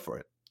Times fell for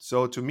it.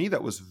 So to me,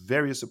 that was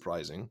very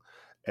surprising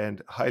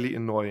and highly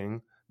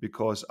annoying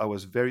because I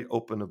was very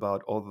open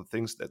about all the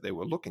things that they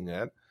were looking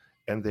at.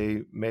 And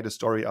they made a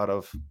story out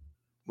of,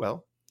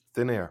 well,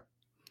 thin air.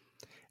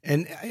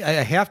 And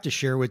I have to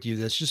share with you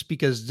this just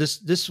because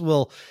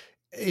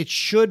it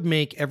should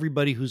make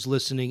everybody who's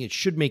listening, it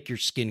should make your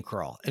skin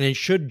crawl. And it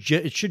should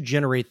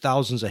generate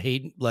thousands of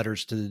hate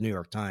letters to the New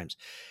York Times.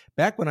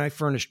 Back when I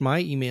furnished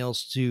my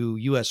emails to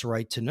US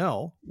Right to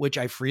Know, which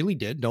I freely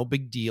did, no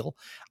big deal,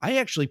 I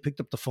actually picked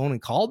up the phone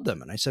and called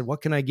them. And I said,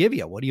 what can I give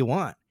you? What do you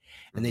want?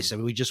 And they said,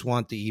 we just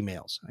want the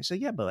emails. I said,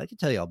 yeah, but I can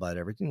tell you all about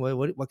everything.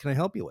 What can I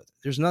help you with?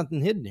 There's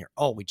nothing hidden here.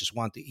 Oh, we just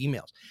want the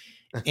emails.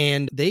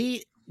 And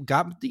they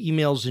got the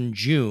emails in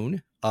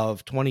June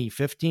of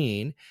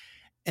 2015.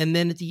 And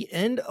then at the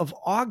end of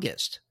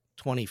August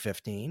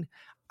 2015,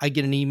 I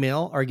get an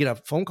email or I get a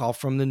phone call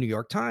from the New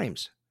York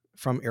Times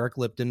from Eric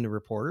Lipton, the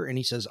reporter. And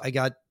he says,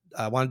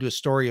 I want to do a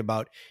story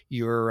about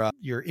your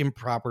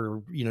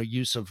improper,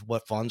 use of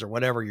what funds or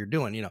whatever you're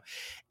doing,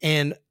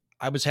 and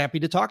I was happy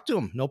to talk to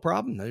him. No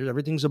problem.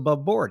 Everything's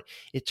above board.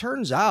 It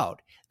turns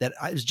out that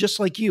I was just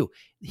like you.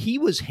 He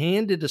was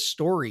handed a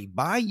story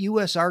by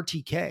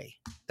USRTK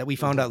that we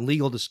found out in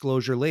legal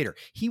disclosure later.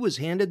 He was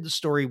handed the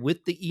story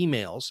with the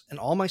emails and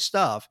all my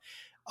stuff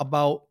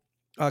about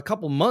a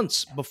couple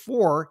months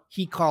before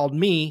he called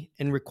me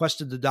and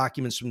requested the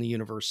documents from the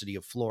University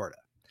of Florida.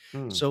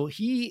 So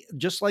he,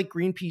 just like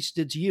Greenpeace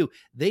did to you,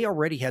 they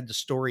already had the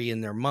story in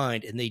their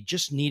mind and they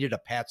just needed a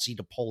patsy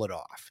to pull it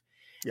off.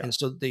 Yeah. And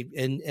so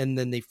and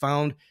then they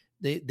found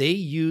they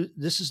use,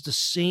 this is the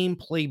same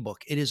playbook.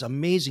 It is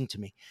amazing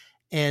to me.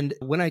 And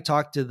when I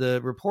talked to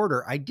the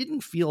reporter, I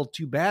didn't feel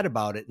too bad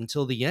about it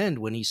until the end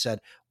when he said,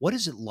 what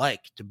is it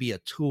like to be a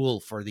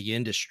tool for the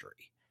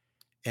industry?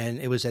 And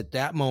it was at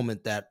that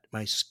moment that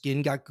my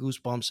skin got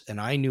goosebumps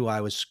and I knew I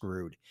was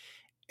screwed.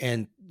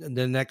 And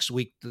the next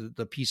week,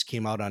 the piece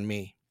came out on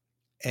me.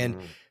 And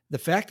the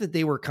fact that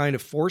they were kind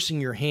of forcing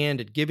your hand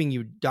at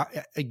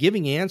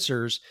giving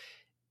answers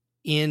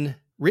in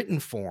written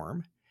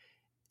form,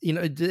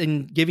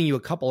 and giving you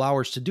a couple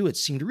hours to do it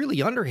seemed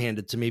really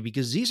underhanded to me,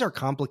 because these are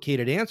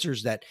complicated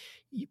answers that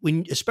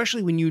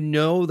especially when you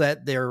know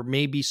that there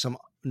may be some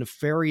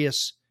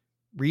nefarious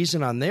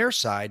reason on their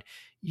side,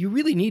 you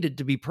really needed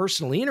to be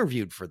personally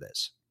interviewed for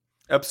this.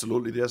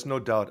 Absolutely. There's no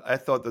doubt. I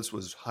thought this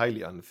was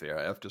highly unfair,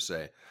 I have to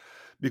say,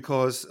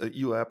 because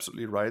you're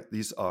absolutely right.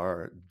 These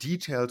are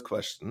detailed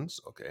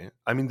questions. Okay.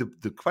 I mean,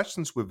 the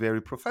questions were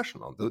very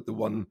professional, the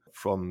one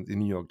from the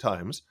New York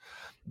Times,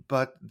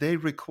 but they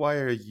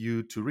require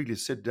you to really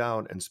sit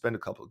down and spend a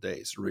couple of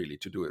days really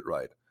to do it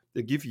right.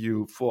 They give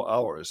you 4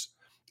 hours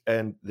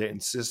and they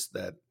insist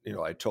that,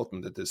 I told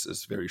them that this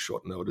is very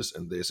short notice,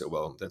 and they said,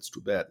 well, that's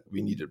too bad.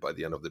 We need it by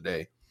the end of the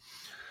day.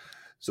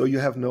 So you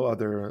have no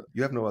other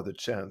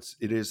chance.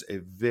 It is a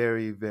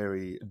very,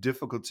 very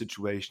difficult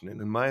situation, and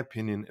in my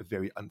opinion, a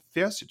very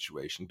unfair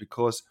situation,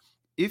 because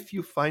if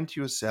you find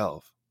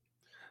yourself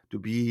to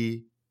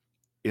be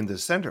in the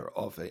center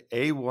of a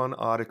A1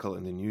 article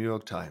in the New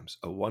York Times,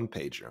 a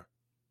one-pager,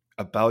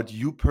 about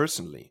you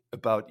personally,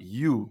 about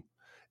you,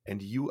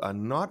 and you are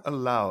not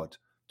allowed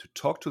to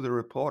talk to the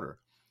reporter,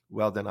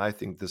 well, then I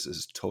think this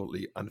is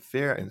totally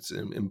unfair and it's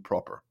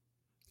improper.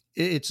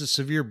 It's a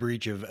severe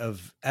breach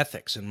of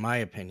ethics, in my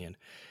opinion.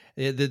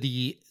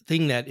 The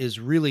thing that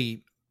is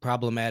really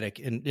problematic,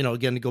 and,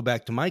 again, to go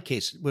back to my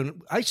case,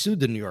 when I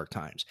sued the New York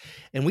Times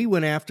and we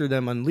went after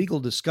them on legal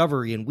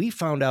discovery, and we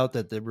found out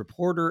that the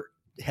reporter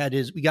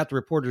we got the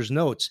reporter's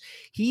notes.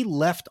 He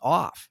left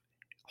off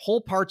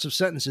whole parts of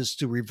sentences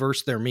to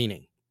reverse their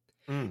meaning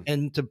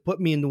and to put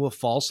me into a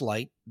false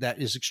light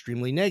that is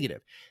extremely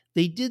negative.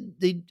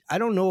 I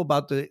don't know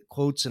about the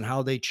quotes and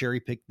how they cherry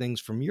pick things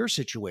from your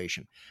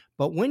situation,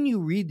 but when you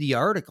read the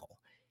article,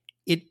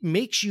 it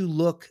makes you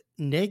look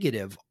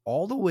negative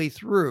all the way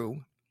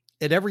through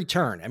at every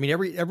turn. I mean,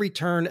 every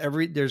turn,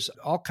 there's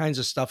all kinds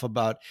of stuff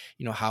about,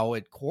 how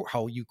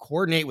you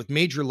coordinate with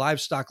major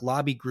livestock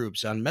lobby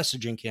groups on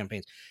messaging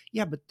campaigns.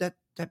 Yeah, but that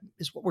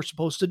is what we're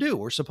supposed to do.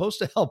 We're supposed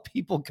to help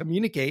people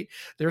communicate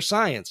their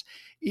science.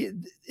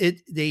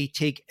 They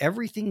take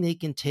everything they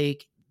can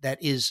take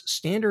that is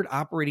standard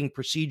operating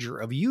procedure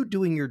of you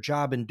doing your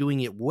job and doing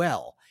it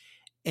well,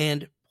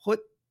 and put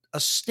a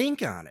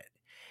stink on it.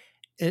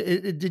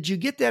 Did you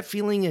get that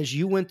feeling as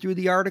you went through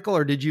the article,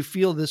 or did you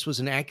feel this was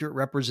an accurate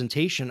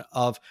representation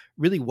of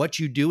really what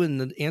you do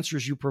and the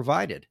answers you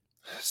provided?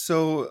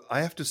 So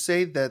I have to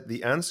say that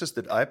the answers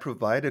that I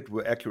provided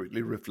were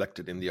accurately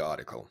reflected in the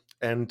article.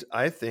 And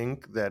I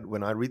think that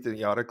when I read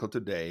the article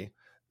today,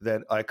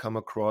 that I come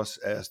across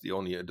as the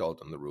only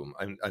adult in the room.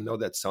 I know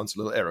that sounds a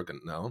little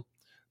arrogant now,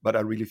 but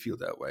I really feel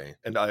that way.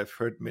 And I've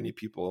heard many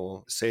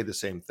people say the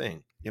same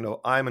thing.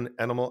 I'm an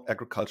animal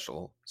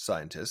agricultural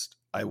scientist.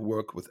 I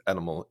work with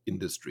animal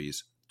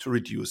industries to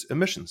reduce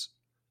emissions.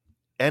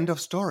 End of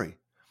story.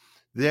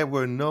 There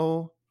were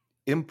no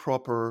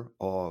improper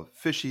or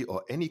fishy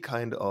or any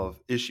kind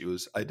of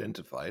issues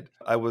identified.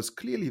 I was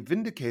clearly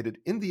vindicated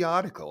in the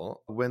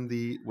article when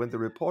the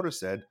reporter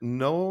said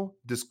no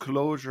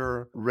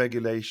disclosure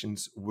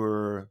regulations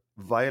were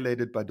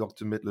violated by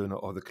Dr.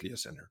 Mitloehner or the Clear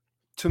Center.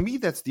 To me,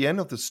 that's the end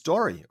of the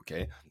story,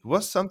 okay?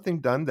 Was something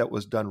done that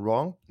was done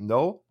wrong?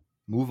 No,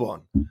 move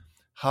on.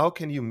 How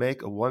can you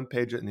make a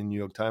one-pager in the New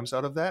York Times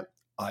out of that?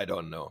 I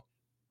don't know.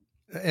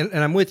 And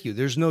I'm with you.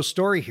 There's no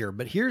story here.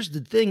 But here's the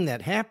thing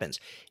that happens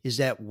is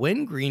that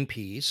when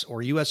Greenpeace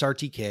or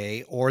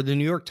USRTK or the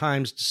New York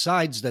Times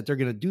decides that they're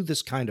going to do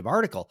this kind of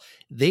article,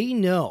 they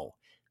know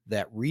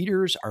that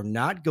readers are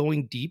not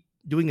going deep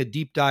doing a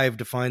deep dive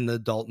to find the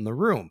adult in the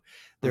room.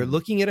 They're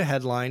looking at a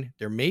headline,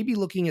 they're maybe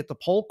looking at the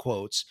poll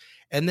quotes,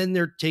 and then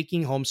they're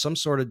taking home some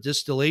sort of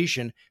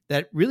distillation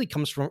that really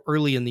comes from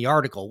early in the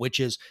article, which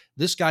is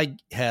this guy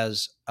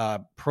has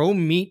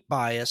pro-meat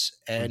bias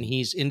and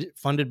he's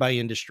funded by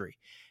industry.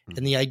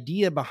 And the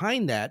idea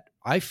behind that,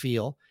 I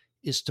feel,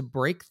 is to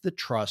break the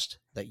trust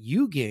that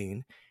you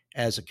gain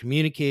as a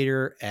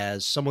communicator,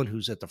 as someone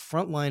who's at the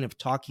front line of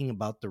talking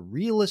about the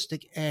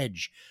realistic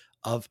edge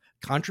of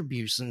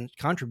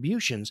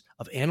contributions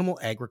of animal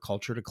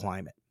agriculture to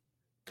climate.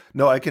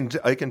 No, I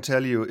can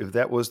tell you, if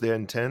that was their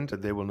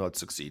intent, they will not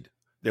succeed.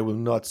 They will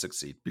not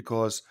succeed,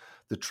 because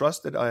the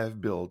trust that I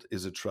have built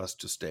is a trust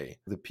to stay.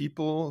 The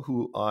people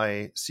who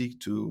I seek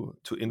to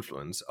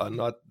influence are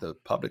not the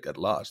public at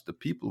large. The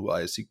people who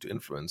I seek to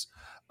influence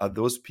are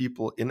those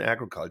people in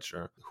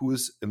agriculture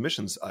whose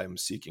emissions I am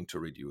seeking to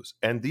reduce.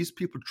 And these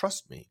people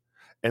trust me.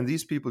 And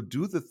these people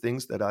do the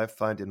things that I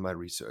find in my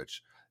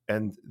research.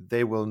 And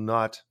they will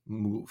not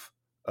move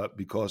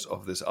because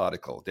of this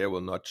article. They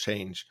will not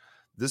change.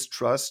 This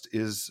trust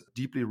is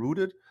deeply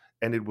rooted,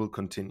 and it will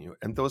continue.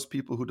 And those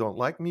people who don't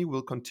like me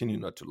will continue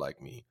not to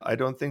like me. I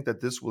don't think that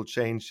this will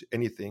change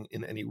anything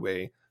in any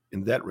way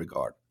in that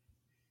regard.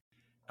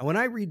 And when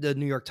I read the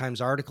New York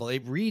Times article,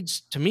 it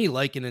reads to me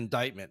like an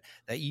indictment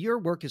that your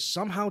work is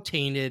somehow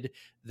tainted,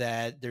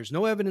 that there's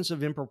no evidence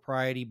of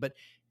impropriety, but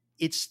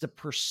it's the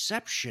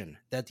perception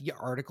that the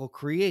article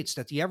creates,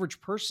 that the average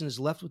person is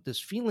left with this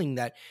feeling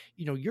that,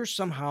 you're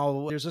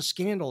somehow, there's a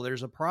scandal,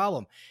 there's a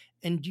problem.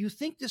 And do you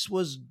think this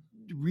was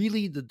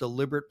really the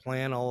deliberate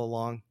plan all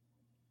along?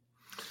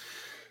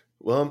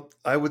 Well,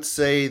 I would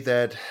say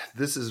that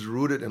this is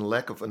rooted in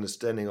lack of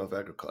understanding of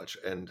agriculture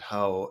and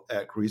how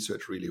ag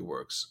research really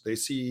works. They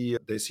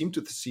seem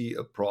to see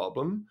a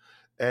problem,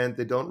 and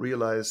they don't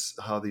realize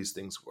how these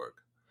things work.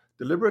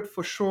 Deliberate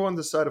for sure on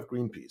the side of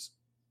Greenpeace.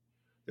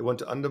 They want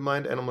to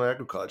undermine animal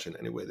agriculture in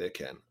any way they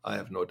can. I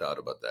have no doubt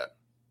about that.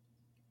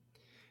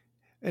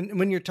 And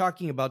when you're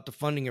talking about the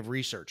funding of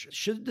research,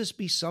 should this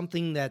be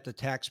something that the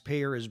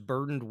taxpayer is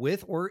burdened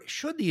with, or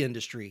should the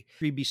industry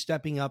be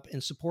stepping up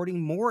and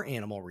supporting more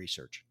animal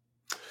research?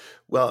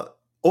 Well,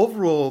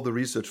 overall, the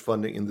research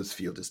funding in this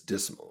field is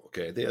dismal.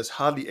 Okay, there's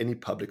hardly any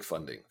public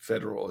funding,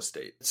 federal or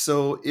state.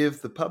 So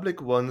if the public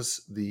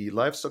wants the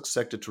livestock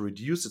sector to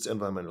reduce its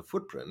environmental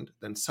footprint,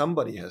 then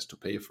somebody has to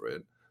pay for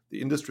it.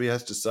 The industry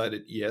has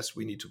decided, yes,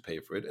 we need to pay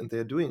for it, and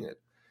they're doing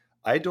it.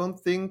 I don't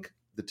think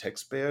the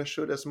taxpayer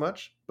should as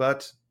much,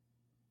 but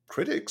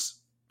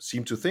critics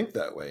seem to think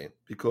that way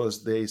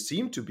because they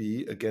seem to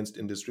be against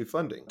industry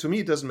funding. To me,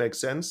 it doesn't make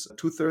sense.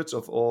 2/3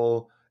 of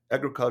all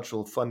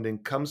agricultural funding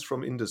comes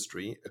from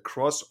industry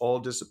across all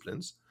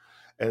disciplines.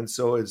 And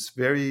so it's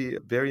very,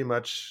 very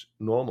much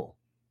normal.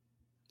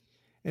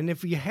 And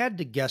if you had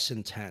to guess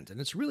intent,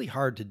 and it's really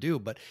hard to do,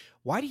 but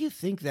why do you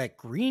think that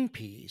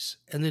Greenpeace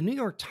and the New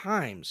York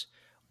Times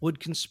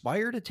would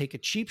conspire to take a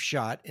cheap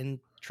shot and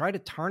try to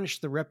tarnish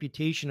the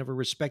reputation of a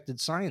respected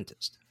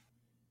scientist?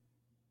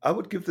 I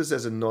would give this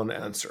as a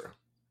non-answer.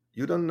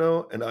 You don't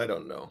know, and I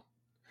don't know.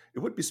 It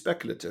would be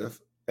speculative,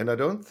 and I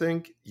don't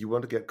think you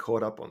want to get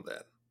caught up on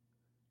that.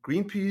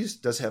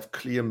 Greenpeace does have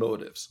clear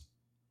motives.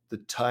 The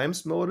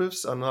Times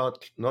motives are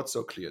not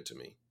so clear to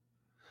me.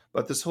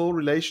 But this whole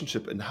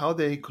relationship and how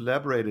they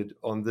collaborated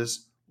on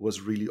this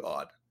was really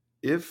odd,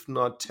 if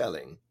not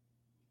telling.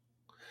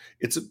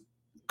 It's a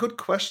good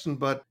question,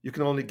 but you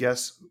can only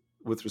guess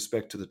with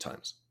respect to the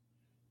Times.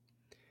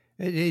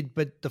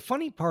 But the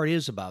funny part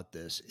is about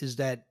this is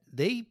that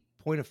they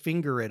point a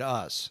finger at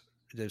us,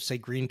 say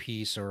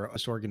Greenpeace or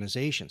us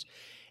organizations,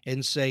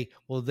 and say,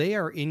 well, they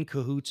are in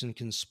cahoots and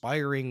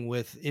conspiring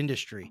with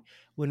industry,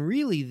 when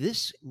really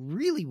this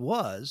really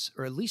was,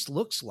 or at least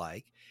looks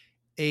like,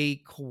 a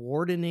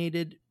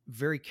coordinated,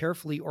 very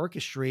carefully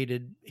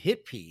orchestrated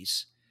hit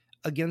piece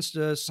against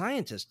a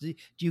scientist. Do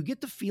you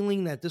get the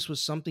feeling that this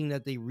was something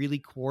that they really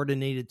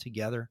coordinated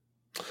together?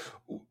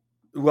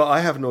 Well,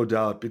 I have no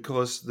doubt,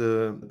 because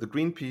the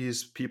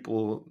Greenpeace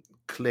people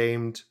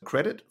claimed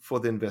credit for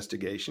the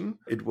investigation.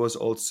 It was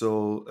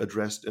also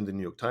addressed in the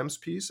New York Times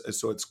piece,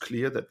 so it's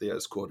clear that there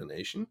is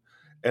coordination,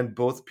 and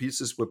both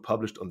pieces were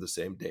published on the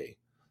same day.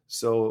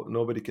 So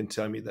nobody can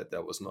tell me that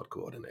that was not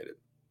coordinated.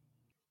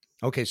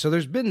 Okay, so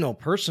there's been no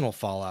personal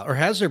fallout, or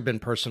has there been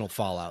personal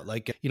fallout?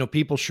 Like,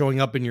 people showing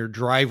up in your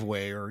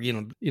driveway, or,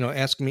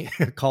 asking me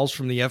calls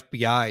from the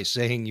FBI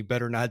saying you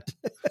better not,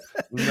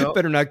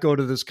 better not go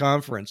to this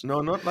conference.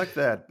 No, not like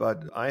that.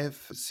 But I have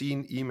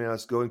seen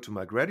emails going to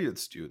my graduate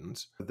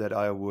students that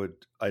I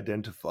would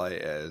identify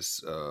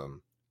as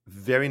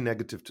very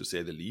negative, to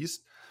say the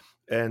least.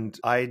 And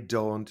I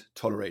don't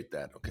tolerate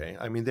that. Okay.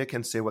 I mean, they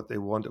can say what they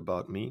want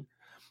about me,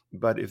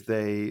 but if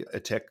they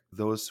attack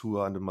those who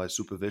are under my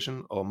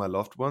supervision or my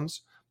loved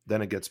ones,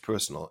 then it gets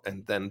personal,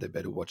 and then they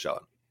better watch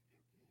out.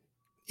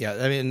 Yeah,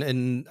 I mean,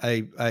 and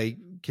I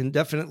can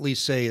definitely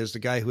say, as the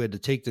guy who had to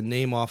take the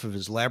name off of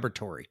his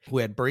laboratory, who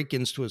had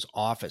break-ins to his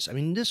office. I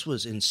mean, this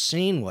was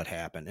insane what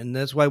happened. And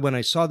that's why when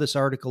I saw this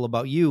article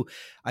about you,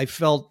 I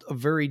felt a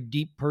very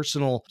deep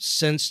personal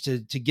sense to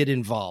get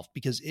involved,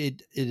 because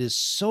it is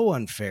so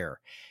unfair.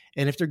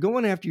 And if they're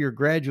going after your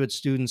graduate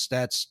students,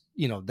 that's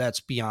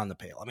beyond the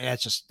pale. I mean,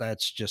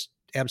 that's just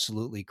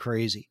absolutely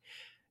crazy.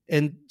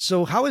 And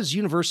so, how has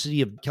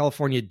University of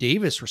California,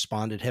 Davis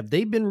responded? Have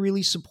they been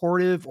really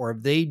supportive, or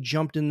have they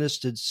jumped in this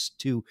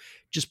to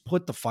just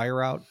put the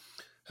fire out?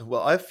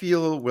 Well, I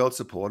feel well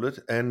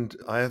supported, and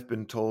I have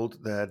been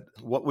told that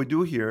what we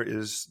do here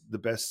is the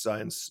best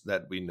science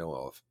that we know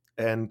of.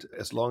 And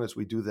as long as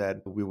we do that,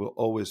 we will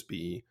always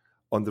be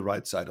on the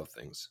right side of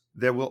things.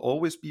 There will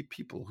always be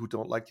people who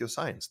don't like your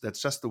science.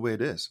 That's just the way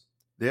it is.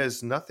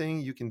 There's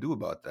nothing you can do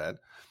about that.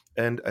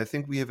 And I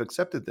think we have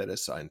accepted that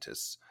as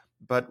scientists.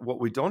 But what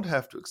we don't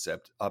have to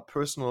accept are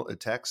personal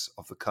attacks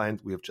of the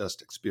kind we have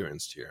just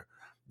experienced here.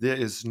 There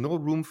is no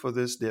room for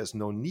this. There's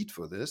no need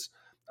for this.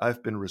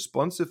 I've been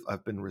responsive,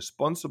 I've been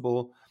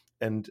responsible,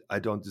 and I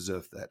don't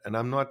deserve that. And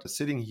I'm not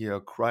sitting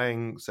here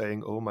crying,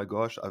 saying, oh my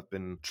gosh, I've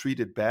been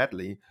treated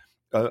badly.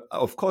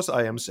 Of course,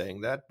 I am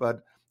saying that,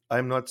 but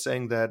I'm not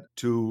saying that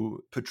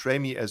to portray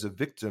me as a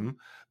victim,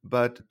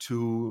 but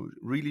to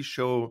really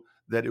show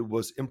that it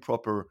was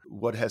improper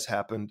what has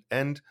happened.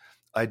 And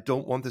I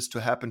don't want this to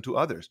happen to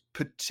others,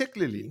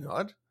 particularly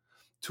not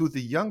to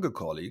the younger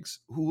colleagues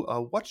who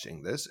are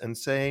watching this and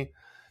saying,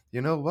 you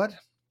know what?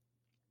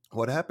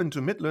 What happened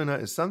to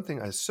Mittlöhner is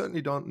something I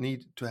certainly don't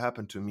need to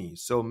happen to me.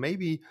 So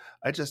maybe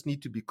I just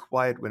need to be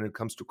quiet when it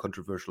comes to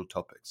controversial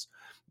topics.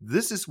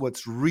 This is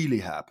what's really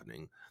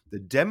happening. The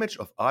damage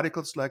of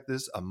articles like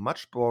this are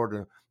much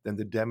broader than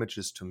the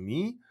damages to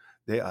me.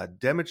 They are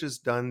damages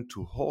done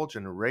to whole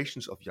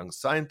generations of young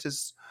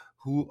scientists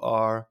who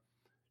are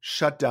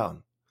shut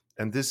down.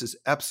 And this is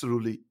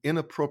absolutely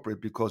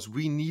inappropriate, because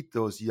we need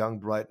those young,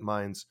 bright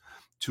minds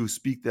to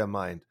speak their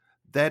mind.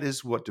 That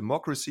is what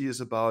democracy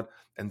is about,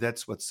 and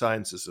that's what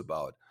science is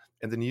about.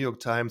 And the New York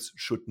Times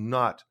should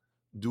not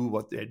do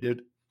what they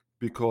did,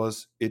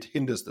 because it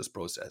hinders this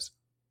process.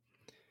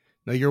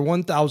 No, you're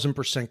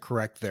 1000%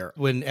 correct there.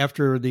 When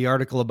after the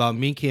article about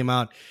me came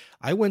out,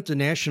 I went to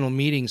national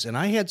meetings and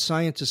I had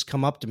scientists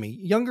come up to me,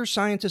 younger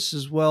scientists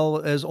as well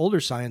as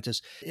older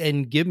scientists,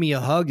 and give me a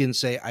hug and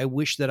say, I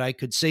wish that I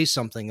could say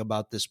something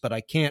about this, but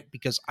I can't,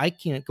 because I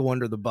can't go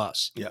under the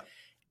bus. Yeah.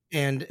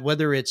 And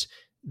whether it's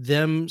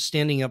them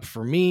standing up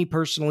for me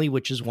personally,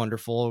 which is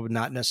wonderful,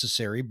 not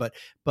necessary, but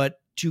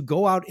to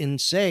go out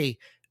and say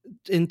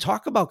and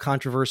talk about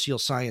controversial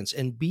science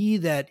and be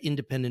that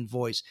independent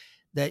voice,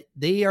 that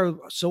they are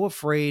so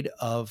afraid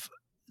of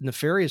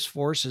nefarious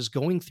forces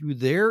going through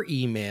their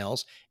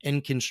emails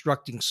and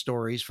constructing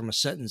stories from a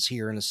sentence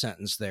here and a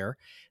sentence there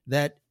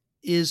that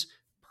is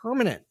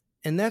permanent.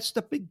 And that's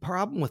the big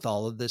problem with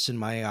all of this, in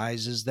my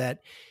eyes, is that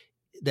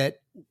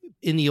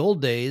in the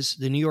old days,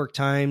 the New York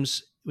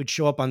Times would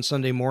show up on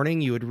Sunday morning,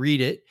 you would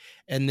read it,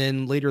 and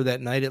then later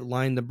that night it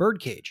lined the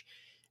birdcage.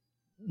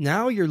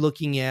 Now you're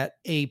looking at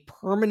a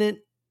permanent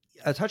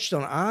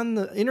touchstone on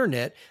the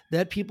internet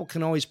that people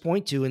can always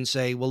point to and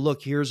say, well,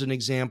 look, here's an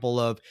example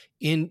of,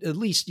 in at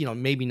least,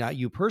 maybe not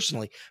you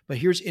personally, but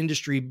here's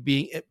industry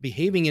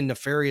behaving in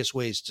nefarious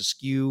ways to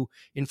skew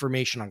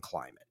information on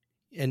climate.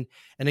 And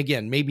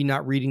again, maybe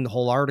not reading the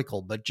whole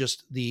article, but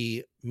just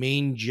the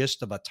main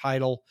gist of a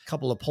title, a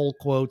couple of poll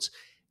quotes.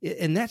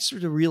 And that's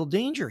the real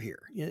danger here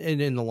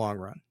in the long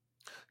run.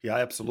 Yeah,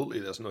 absolutely.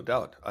 There's no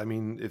doubt. I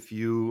mean, if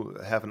you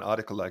have an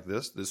article like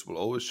this will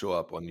always show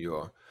up on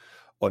your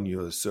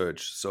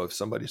search. So if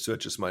somebody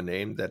searches my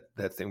name,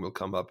 that thing will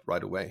come up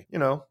right away.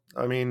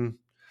 I mean,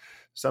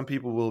 some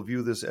people will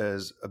view this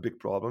as a big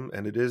problem,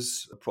 and it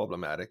is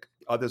problematic.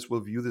 Others will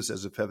view this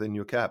as a feather in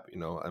your cap.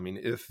 I mean,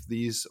 if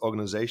these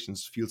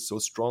organizations feel so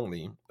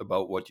strongly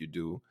about what you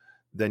do,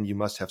 then you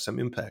must have some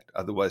impact.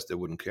 Otherwise, they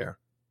wouldn't care.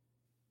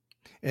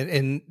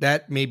 And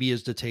that maybe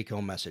is the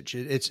take-home message.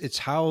 It's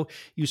how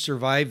you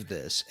survive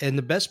this. And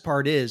the best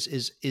part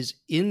is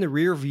in the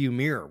rear view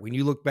mirror. When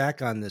you look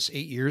back on this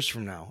 8 years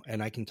from now,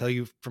 and I can tell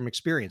you from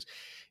experience,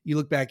 you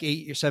look back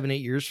 8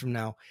 years from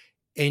now,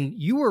 and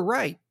you were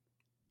right.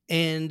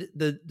 And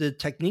the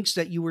techniques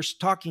that you were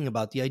talking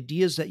about, the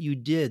ideas that you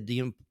did,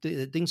 the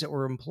things that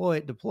were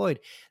deployed,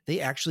 they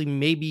actually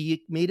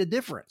maybe made a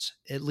difference,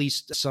 at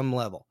least at some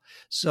level.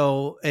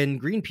 So,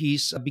 and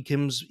Greenpeace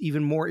becomes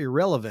even more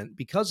irrelevant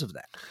because of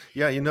that.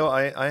 Yeah,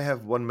 I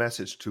have one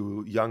message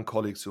to young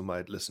colleagues who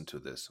might listen to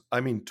this. I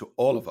mean, to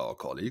all of our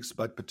colleagues,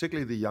 but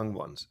particularly the young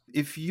ones.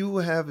 If you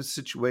have a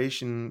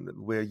situation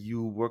where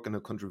you work in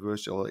a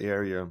controversial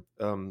area,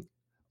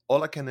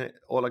 all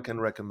I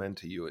can recommend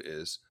to you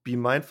is be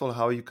mindful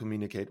how you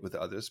communicate with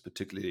others,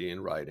 particularly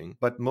in writing,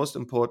 but most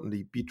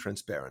importantly, be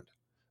transparent.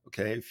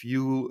 Okay, if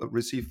you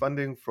receive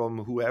funding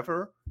from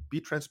whoever,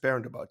 be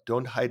transparent about it.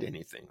 Don't hide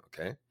anything.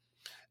 Okay,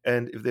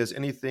 and if there's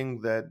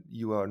anything that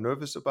you are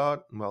nervous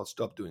about, well,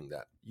 stop doing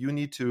that. You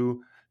need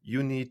to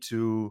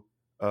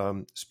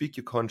speak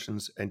your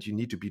conscience, and you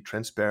need to be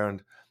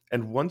transparent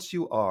And once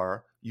you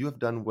are, you have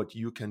done what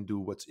you can do,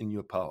 what's in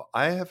your power.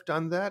 I have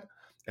done that,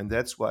 and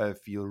that's why I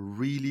feel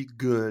really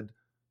good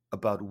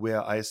about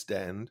where I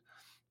stand,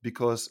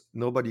 because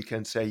nobody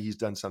can say he's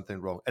done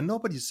something wrong. And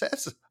nobody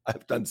says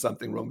I've done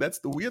something wrong. That's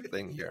the weird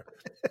thing here.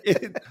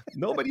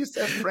 Nobody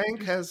says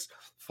Frank has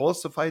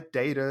falsified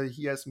data,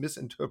 he has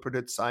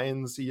misinterpreted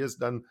science, he has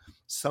done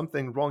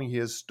something wrong, he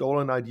has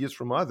stolen ideas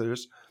from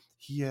others,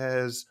 he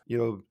has,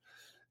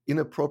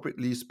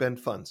 inappropriately spent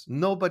funds.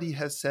 Nobody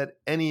has said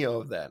any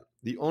of that.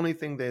 The only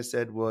thing they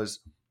said was,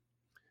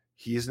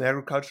 he is an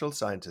agricultural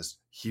scientist.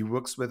 He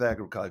works with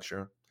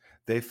agriculture.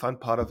 They fund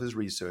part of his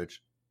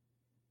research.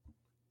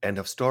 End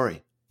of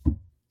story.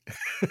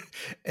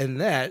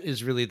 And that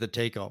is really the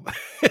take home.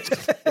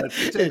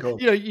 That's the take home.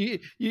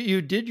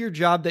 You did your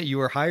job that you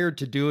were hired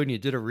to do, and you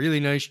did a really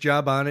nice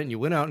job on it, and you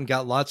went out and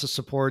got lots of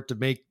support to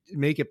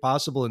make it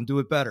possible and do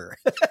it better.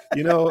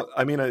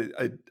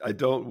 I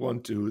don't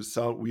want to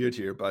sound weird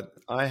here, but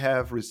I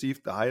have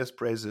received the highest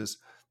praises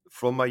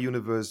from my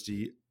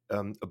university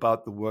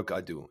about the work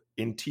I do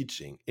in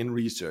teaching, in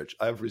research.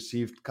 I've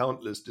received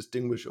countless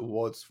distinguished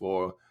awards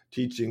for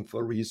teaching,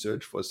 for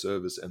research, for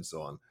service, and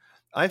so on.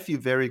 I feel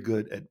very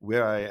good at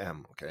where I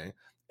am, okay?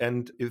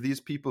 And if these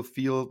people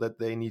feel that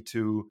they need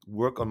to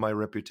work on my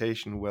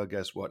reputation, well,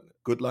 guess what?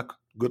 Good luck.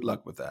 Good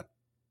luck with that.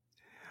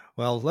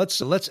 Well,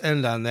 let's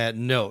end on that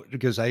note,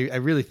 because I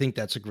really think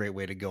that's a great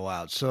way to go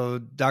out. So,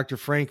 Dr.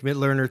 Frank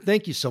Mitloehner,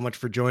 thank you so much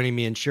for joining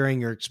me and sharing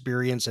your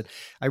experience. And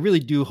I really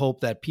do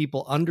hope that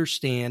people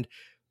understand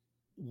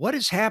what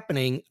is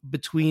happening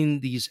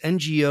between these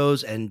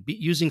NGOs and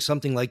using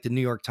something like the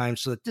New York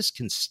Times so that this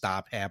can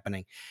stop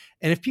happening.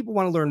 And if people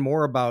want to learn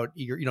more about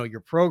your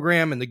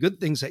program and the good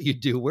things that you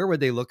do, where would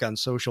they look on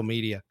social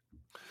media?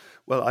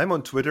 Well, I'm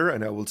on Twitter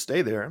and I will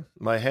stay there.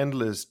 My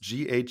handle is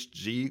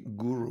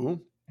GHGGuru.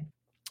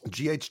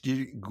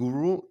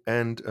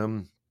 And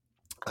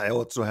I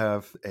also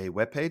have a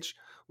webpage,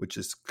 which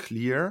is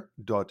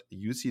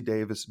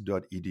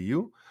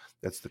clear.ucdavis.edu.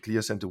 That's the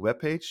Clear Center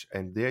webpage.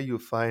 And there you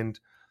find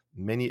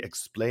many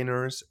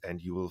explainers,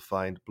 and you will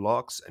find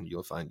blogs, and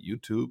you'll find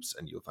YouTubes,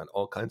 and you'll find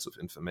all kinds of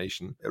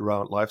information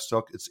around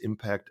livestock, its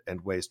impact,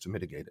 and ways to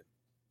mitigate it.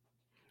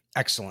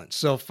 Excellent.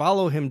 So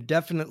follow him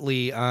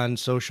definitely on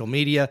social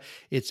media.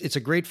 It's a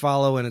great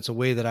follow, and it's a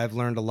way that I've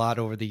learned a lot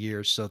over the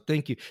years. So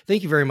thank you.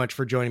 Thank you very much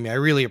for joining me. I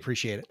really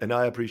appreciate it. And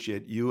I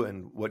appreciate you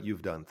and what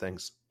you've done.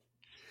 Thanks.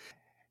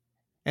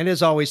 And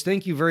as always,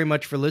 thank you very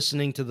much for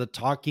listening to the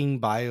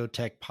Talking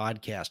Biotech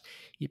podcast.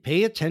 You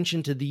pay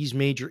attention to these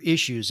major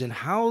issues and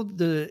how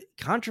the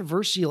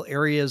controversial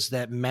areas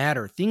that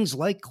matter, things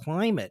like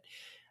climate,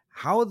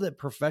 how the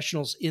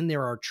professionals in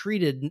there are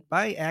treated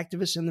by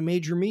activists in the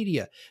major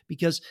media,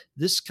 because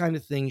this kind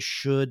of thing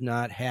should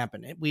not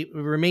happen. It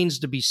remains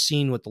to be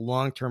seen what the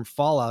long-term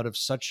fallout of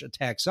such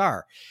attacks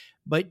are,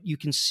 but you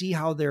can see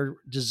how they're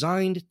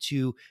designed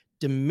to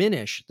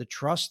diminish the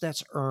trust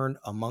that's earned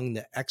among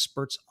the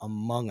experts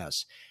among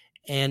us.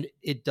 And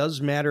it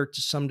does matter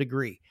to some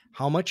degree.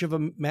 How much of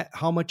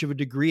a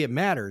degree it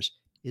matters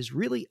is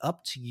really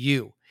up to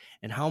you,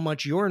 and how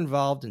much you're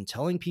involved in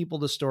telling people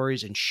the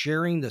stories and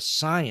sharing the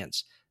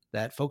science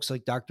that folks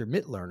like Dr.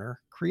 Mitloehner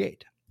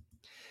create.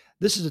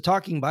 This is the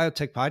Talking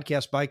Biotech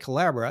podcast by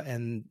Colabra,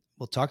 and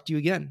we'll talk to you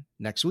again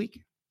next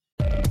week.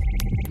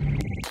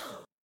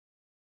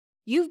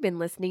 You've been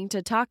listening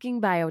to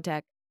Talking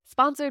Biotech,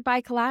 sponsored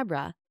by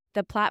Colabra,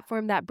 the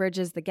platform that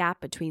bridges the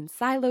gap between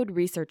siloed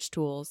research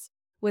tools.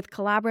 With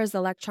Colabra's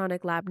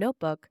electronic lab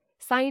notebook,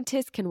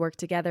 scientists can work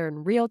together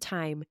in real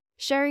time,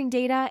 sharing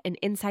data and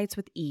insights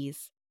with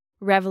ease.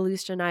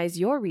 Revolutionize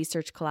your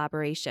research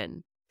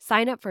collaboration.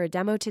 Sign up for a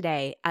demo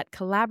today at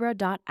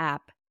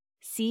colabra.app,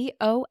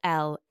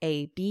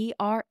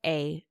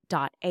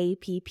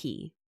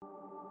 COLABRA.app.